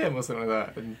 10 p.m. or something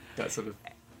like that, and that sort of.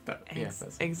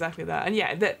 That's exactly that, and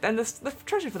the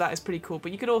treasure for that is pretty cool.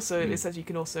 But you could also, it says you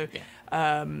can also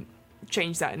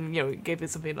change that and give it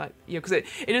something like because it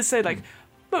does say like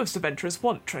most adventurers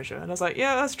want treasure, and I was like,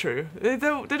 yeah, that's true. They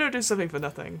don't do something for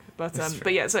nothing. But so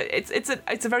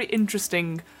it's a very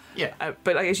interesting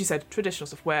but like as you said, traditional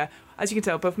stuff where, as you can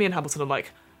tell, both me and Hamilton are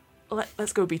like,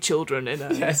 let's go be children in a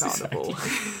carnival.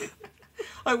 Exactly.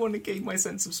 I want to gain my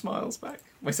sense of smiles back.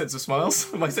 My sense of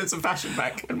smiles, my sense of fashion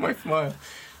back, and my smile.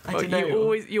 I don't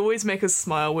know. You always make us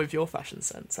smile with your fashion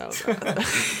sense.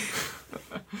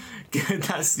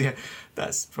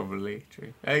 That's probably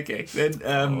true. Okay, then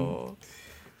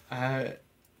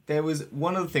there was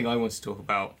one other thing I want to talk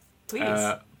about.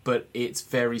 Please. But it's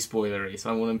very spoilery, so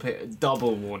I want to put a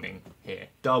double warning here.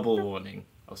 Double warning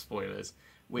of spoilers,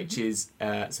 which is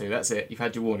so that's it. You've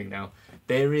had your warning now.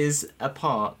 There is a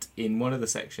part in one of the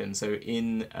sections. So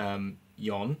in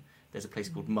Yon, there's a place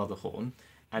called Motherhorn.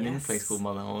 And in a place called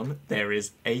Motherhorn, there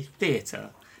is a theatre.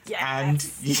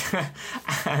 Yes.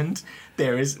 And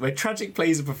there is where tragic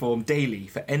plays are performed daily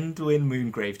for Endwin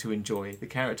Moongrave to enjoy. The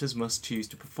characters might choose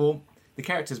to perform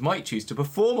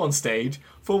on stage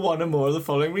for one or more of the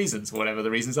following reasons, whatever the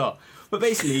reasons are. But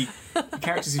basically, the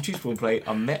characters who choose to play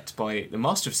are met by the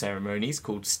Master of Ceremonies,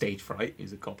 called Stage Fright,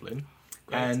 who's a goblin.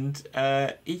 Great. And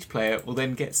each player will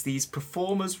then get these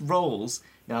performers' roles.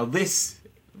 Now this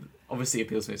obviously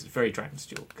appeals to us. It's very Dragon's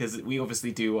Duel, because we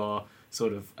obviously do our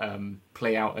sort of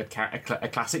play out a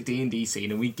classic D&D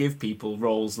scene, and we give people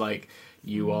roles like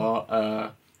you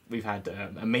are. We've had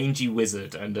a mangy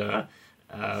wizard and a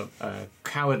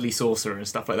cowardly sorcerer and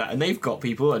stuff like that, and they've got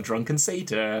people a drunken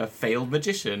satyr, a failed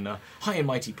magician, a high and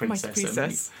mighty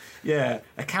princess. A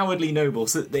cowardly noble.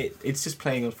 So it's just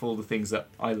playing off all the things that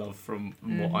I love from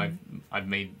what I've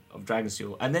made of Dragon's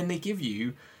Duel, and then they give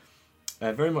you.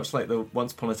 Very much like the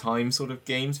Once Upon a Time sort of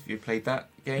games, if you played that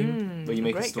game, where you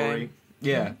make a story.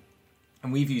 Game.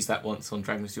 And we've used that once on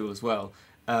Dragon's Duel as well.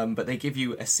 But they give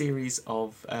you a series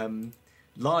of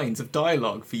lines of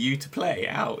dialogue for you to play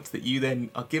out that you then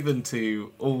are given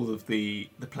to all of the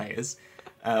players.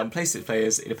 Place it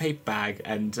players in a paper bag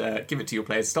and give it to your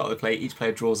players. Start the play, each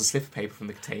player draws a slip of paper from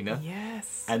the container.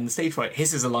 Yes. And the stage fright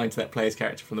hisses a line to that player's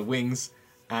character from the wings.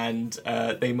 And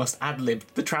they must ad-lib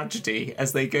the tragedy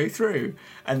as they go through,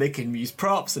 and they can use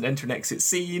props and enter and exit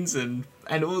scenes and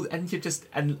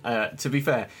to be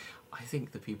fair, I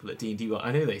think the people at D&D Beyond,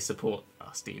 I know they support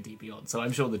us D&D Beyond, so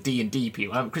I'm sure the D&D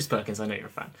people, Chris Perkins, I know you're a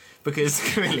fan, because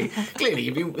clearly,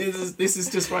 this is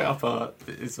just right up our,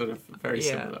 it's sort of very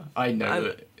similar. I know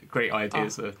that great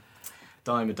ideas are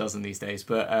dime a dozen these days,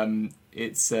 but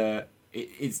it's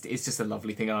just a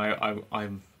lovely thing.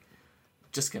 I'm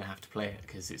just gonna have to play it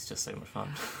because it's just so much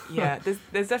fun.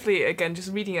 There's definitely, again,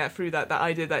 just reading that through that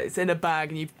idea that it's in a bag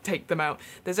and you take them out.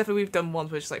 There's definitely, we've done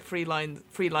ones which is like three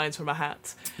lines from a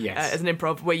hat. Yes. As an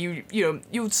improv where you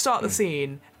start the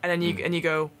scene and then you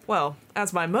go, well,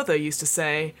 as my mother used to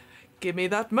say, give me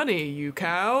that money, you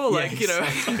cow. Like,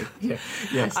 exactly.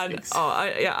 Yes. And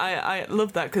I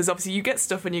love that, because obviously you get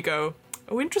stuff and you go,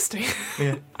 oh, interesting.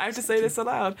 I have to say this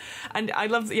aloud. And I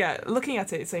love looking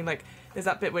at it, saying like, there's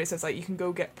that bit where it says like you can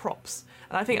go get props,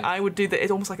 and I think I would do that.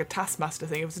 It's almost like a Taskmaster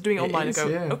thing. If I was doing it online and go,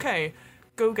 okay,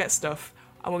 go get stuff,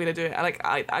 and we're gonna do it. And like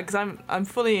because I'm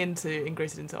fully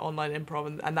integrated into online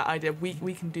improv and that idea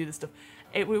we can do this stuff.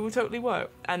 It will totally work,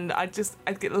 and I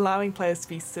get allowing players to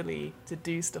be silly, to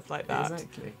do stuff like that.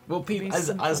 Exactly. Well, people,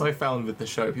 as I found with the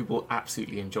show, people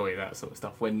absolutely enjoy that sort of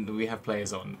stuff. When we have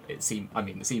players on, it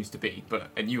seems to be.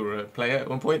 And you were a player at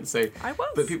one point, so I was.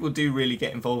 But people do really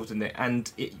get involved in it,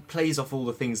 and it plays off all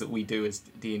the things that we do as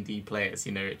D&D players.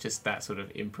 It's just that sort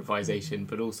of improvisation,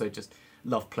 but also just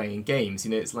love playing games.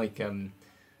 It's like, as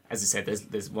I said,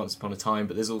 there's Once Upon a Time,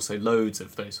 but there's also loads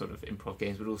of those sort of improv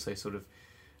games, but also sort of.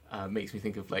 Makes me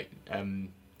think of like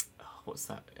what's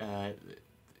that?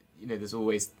 there's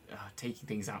always taking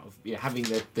things out of having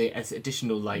the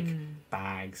additional like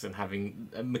bags and having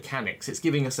mechanics. It's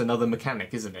giving us another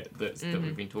mechanic, isn't it? That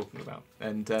we've been talking about.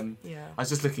 And I was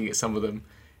just looking at some of them.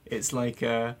 It's like.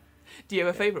 Do you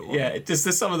have a favourite one? Yeah, just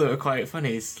some of them are quite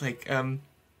funny. It's like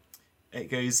it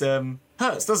goes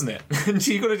hurts, doesn't it? And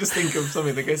you got to just think of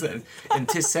something that goes there. And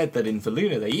 'tis said that in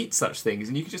Valuna they eat such things,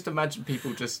 and you can just imagine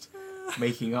people just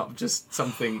making up just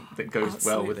something that goes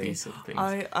well with these sort of things.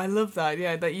 I love that.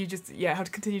 Yeah, that you just have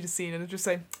to continue the scene and just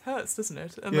say hurts, doesn't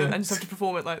it? And then and just have to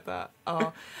perform it like that.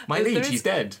 My liege, he's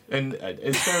dead, and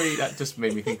it's very. That just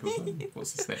made me think of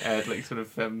what's his name? Like sort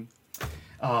of.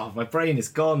 My brain is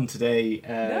gone today.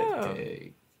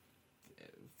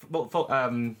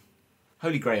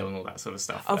 Holy Grail and all that sort of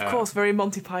stuff. Of course, very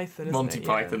Monty Python, isn't it? Monty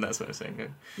Python, that's what I'm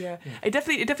saying. Yeah. It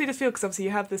definitely does feel, because obviously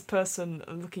you have this person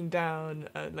looking down,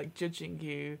 like judging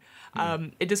you.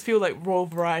 It does feel like Royal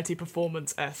Variety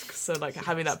performance-esque. So like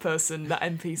having that person, that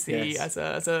NPC as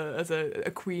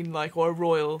a queen like or a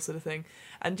royal sort of thing.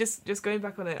 And just going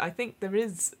back on it, I think there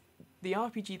is the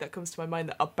RPG that comes to my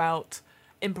mind about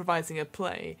improvising a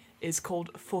play is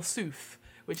called Forsooth,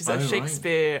 which is a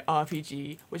Shakespeare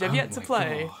RPG, which I've yet to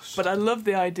play, but I love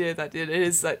the idea that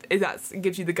it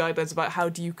gives you the guidelines about how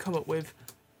do you come up with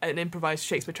an improvised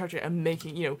Shakespeare tragedy and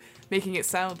making it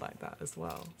sound like that as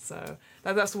well. So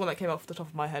that's the one that came off the top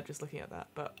of my head just looking at that.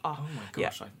 But oh my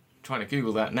gosh, I'm trying to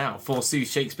Google that now. Forsooth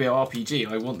Shakespeare RPG.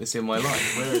 I want this in my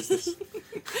life. Where is this?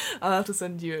 I'll have to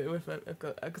send you it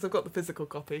because I've got the physical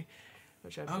copy.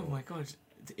 Which oh my god,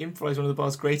 to improvise one of the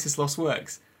Bard's greatest lost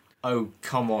works. Oh,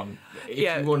 come on. If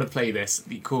you want to play this,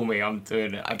 call me. I'm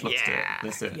doing it. I'd love to do it.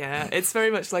 Let's do it. Yeah, it's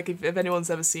very much like if anyone's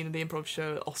ever seen the improv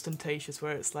show Ostentatious,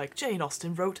 where it's like, Jane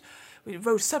Austen wrote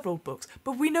several books,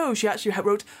 but we know she actually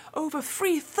wrote over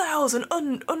 3,000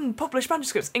 unpublished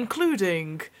manuscripts,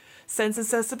 including Sense and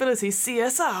Sensibility,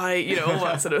 CSI, all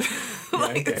that sort of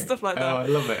stuff like that. Oh, I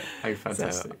love it. Oh,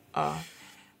 fantastic. So,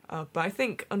 but I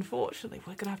think, unfortunately,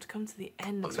 we're going to have to come to the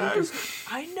end.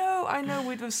 I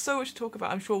know. There's so much to talk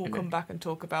about. I'm sure we'll come back and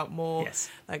talk about more. Yes.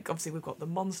 Like, obviously, we've got the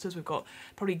monsters. We've got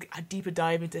probably a deeper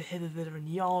dive into Hither, Thither and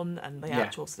Yon and the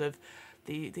actual sort of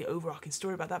the overarching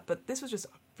story about that. But this was just a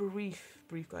brief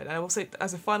guide. And I will say,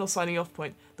 as a final signing off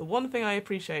point, the one thing I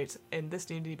appreciate in this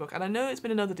D&D book, and I know it's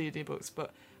been in other D&D books,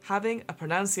 but having a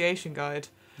pronunciation guide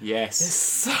is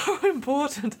so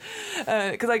important.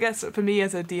 Because I guess for me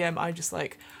as a DM, I'm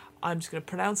just going to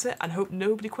pronounce it and hope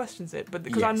nobody questions it. But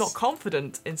because I'm not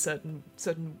confident in certain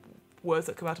words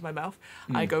that come out of my mouth,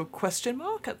 I go question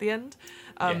mark at the end.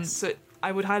 So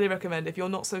I would highly recommend, if you're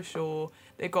not so sure,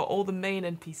 they've got all the main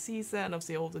NPCs there and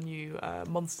obviously all the new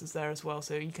monsters there as well.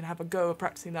 So you can have a go at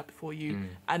practicing that before you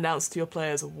announce to your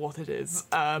players what it is.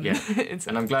 And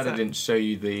I'm glad I didn't show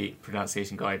you the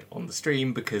pronunciation guide on the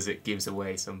stream, because it gives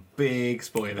away some big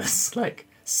spoilers, like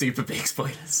super big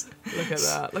spoilers. Look at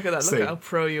that. Look at how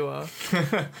pro you are.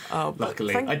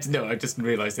 Luckily. I just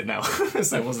realised it now.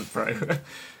 So I wasn't pro.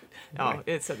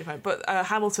 It's certainly fine. But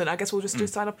Hamilton, I guess we'll just do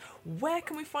sign off. Where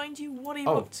can we find you? What are you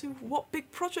up to? What big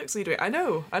projects are you doing? I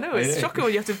know. It's shocking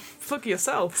when you have to plug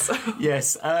yourself. So.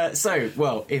 Yes.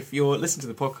 If you're listening to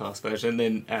the podcast version,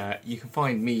 then you can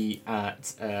find me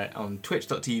at on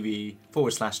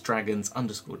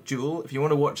twitch.tv/dragons_duel. If you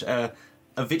want to watch a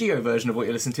video version of what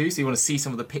you listen to, so you want to see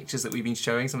some of the pictures that we've been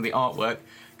showing, some of the artwork,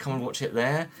 come and watch it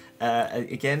there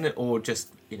again, or just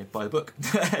buy the book,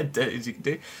 as you can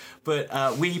do.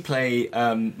 But we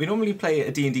normally play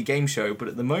a D&D game show, but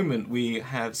at the moment we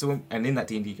have and in that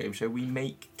D&D game show we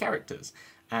make characters,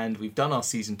 and we've done our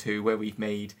season 2 where we've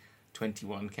made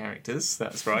 21 characters.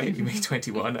 That's right, we made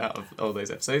 21 out of all those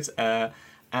episodes,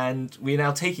 and we're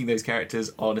now taking those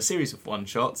characters on a series of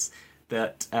one-shots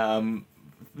that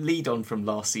lead on from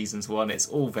last season's one. It's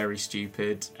all very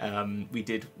stupid.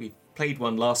 We played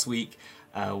one last week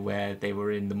where they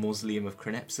were in the mausoleum of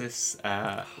Crenepsis,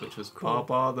 which was cool.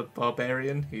 Barbar the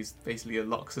barbarian, who's basically a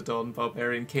Loxodon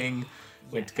barbarian king.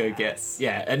 Went to go get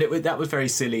and that was very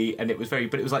silly, and it was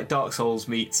like Dark Souls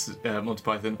meets Monty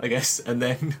Python, I guess. And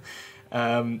then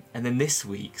this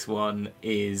week's one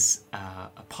is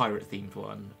a pirate themed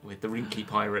one with the Wrinkly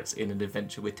Pirates in an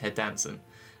adventure with Ted Danson.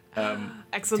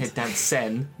 Excellent. Ted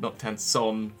Danson, not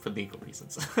Danson, for legal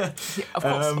reasons. Of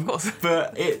course.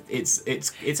 But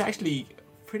it's actually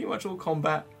pretty much all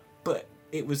combat, but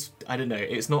it was, I don't know,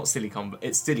 it's not silly combat.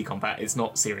 It's silly combat. It's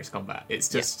not serious combat. It's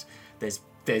just there's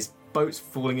boats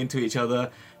falling into each other.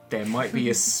 There might be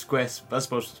a SpongeBob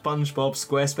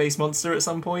SquareSpace monster at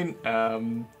some point.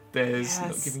 There's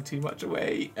not giving too much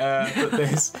away,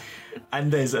 but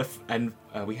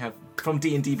we have from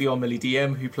D&D Beyond Millie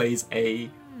DM, who plays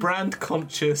a brand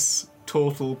conscious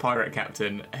turtle pirate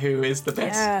captain who is the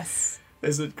best. Yes.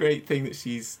 There's a great thing that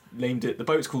she's named it. The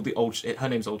boat's called her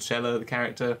name's Old Sheller, the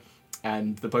character,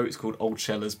 and the boat's called Old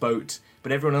Sheller's boat.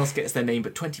 But everyone else gets their name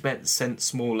but 20%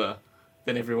 smaller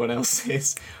than everyone else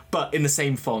is, but in the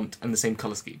same font and the same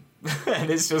colour scheme. And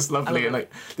it's just lovely. And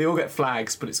like they all get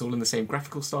flags, but it's all in the same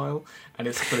graphical style, and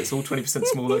it's all 20%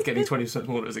 smaller, getting 20%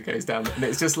 smaller as it goes down. And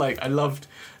it's just like I loved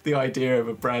the idea of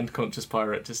a brand conscious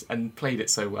pirate, and played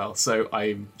it so well. So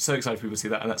I'm so excited for people to see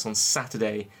that, and that's on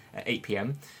Saturday at 8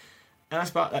 p.m.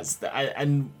 And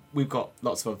and we've got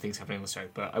lots of other things happening on the show,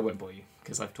 but I won't bore you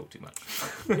because I've talked too much.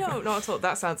 No, not at all.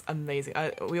 That sounds amazing.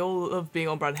 We all love being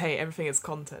on brand. Hey, everything is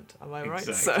content. Am I right?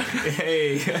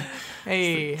 Exactly. So,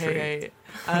 hey.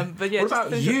 But yeah. What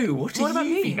about you? What have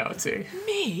you been up to?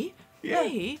 Me? Yeah.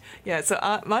 Me? Yeah. So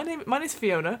my name's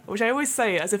Fiona, which I always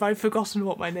say as if I've forgotten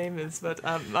what my name is, but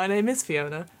my name is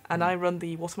Fiona, and I run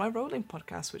the What Am I Rolling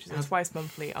podcast, which is a twice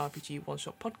monthly RPG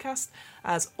one-shot podcast.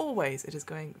 As always, it is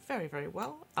going very, very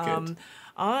well. Good.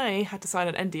 I had to sign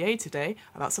an NDA today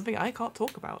about something I can't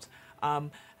talk about.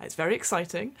 It's very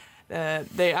exciting.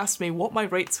 They asked me what my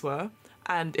rates were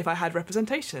and if I had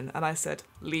representation, and I said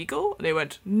legal, and they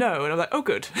went no, and I'm like, oh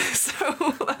good.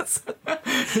 So that's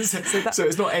so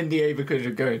it's not NDA because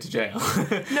you're going to jail.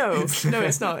 No,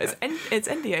 it's not. It's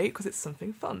NDA because it's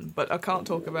something fun, but I can't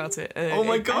talk about it. Oh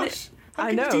my gosh! How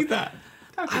can you do that?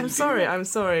 I'm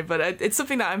sorry, but it's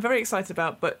something that I'm very excited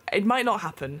about, but it might not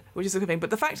happen, which is a good thing.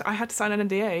 But the fact I had to sign an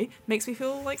NDA makes me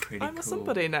feel like Pretty I'm cool.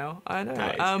 somebody now. I know.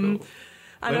 That is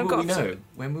cool.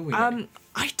 When will we know?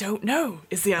 I don't know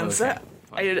is the answer.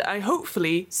 Okay. I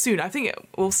hopefully soon. I think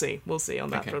we'll see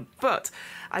on that front. But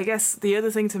I guess the other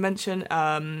thing to mention,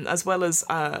 as well as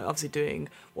obviously doing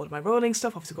What Am I Rolling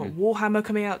stuff, obviously we've got Warhammer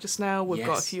coming out just now. We've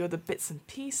got a few other bits and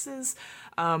pieces.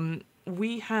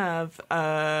 We have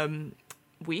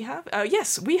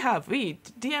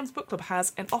DM's Book Club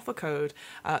has an offer code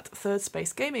at Third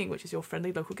Space Gaming, which is your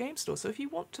friendly local game store. So if you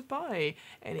want to buy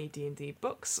any D&D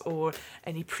books or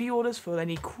any pre-orders for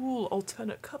any cool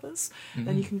alternate covers,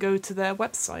 then you can go to their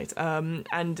website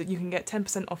and you can get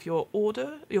 10% off your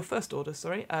first order.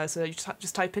 So you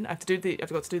just type in. I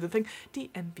forgot to do the thing.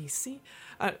 DMBC.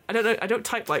 I don't know. I don't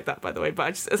type like that, by the way, but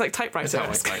it's like typewriter.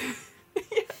 That's how I type.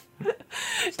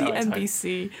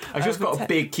 DMBC. I've just got a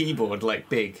big keyboard, like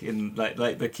big in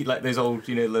like those old,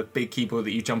 the big keyboard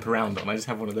that you jump around on. I just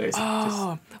have one of those.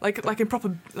 Oh, like in proper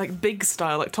big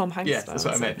style, like Tom Hanks style. Yeah, that's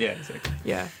what I meant. Yeah, exactly.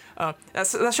 Yeah.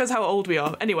 That shows how old we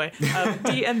are. Anyway,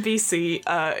 DMBC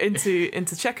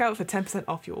into checkout for 10%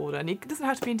 off your order. And it doesn't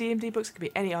have to be in D&D books. It could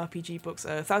be any RPG books.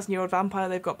 1,000-Year-Old Vampire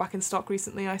they've got back in stock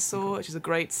recently, I saw, which is a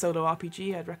great solo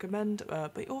RPG I'd recommend.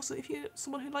 But also, if you're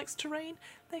someone who likes terrain,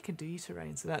 they can do you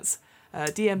terrain. So that's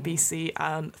DMBC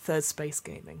and Third Space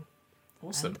Gaming.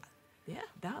 Awesome. And,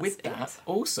 that's With that,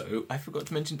 also, I forgot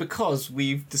to mention, because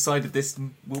we've decided this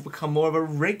will become more of a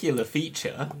regular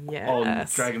feature on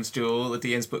Dragon's Duel, the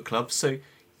DM's Book Club, so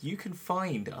you can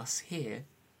find us here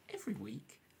every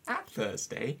week at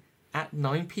Thursday at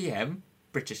 9 p.m.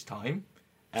 British time.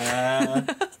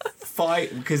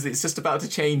 Because it's just about to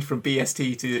change from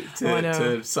BST to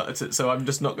so I'm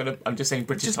just not gonna. I'm just saying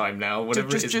British time now.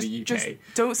 Whatever it is in the UK. Just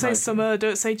don't say summer.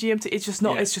 Don't say GMT. It's just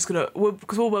not. Yeah. It's just gonna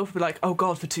because we'll both be like, oh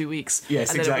god, for 2 weeks.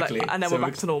 Yes, and exactly. Then and then we're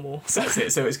back to normal. So. That's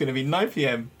it. So it's going to be 9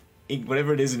 p.m.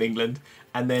 Whatever it is in England,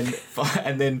 and then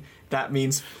that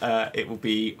means it will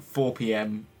be 4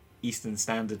 p.m. Eastern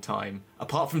Standard Time,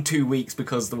 apart from 2 weeks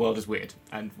because the world is weird,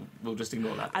 and we'll just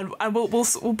ignore that. And we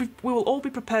will all be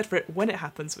prepared for it when it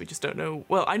happens. We just don't know.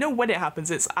 Well, I know when it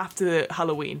happens. It's after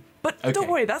Halloween, but don't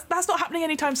worry, that's not happening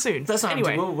anytime soon. That's not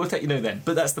anyway. We'll let you know then.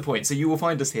 But that's the point. So you will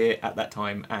find us here at that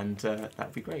time, and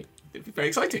that'd be great. It'd be very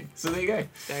exciting. So there you go.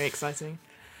 Very exciting.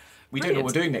 We don't know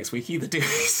what we're doing next week either, do we?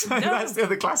 So no. That's the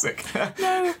other classic.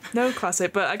 no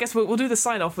classic. But I guess we'll do the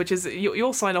sign-off, which is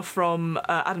your sign-off from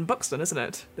Adam Buxton, isn't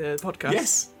it? The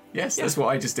podcast. Yes, that's what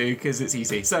I just do, because it's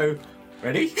easy. So,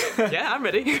 ready? Yeah, I'm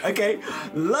ready. Okay,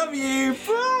 love you.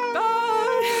 Bye. Bye.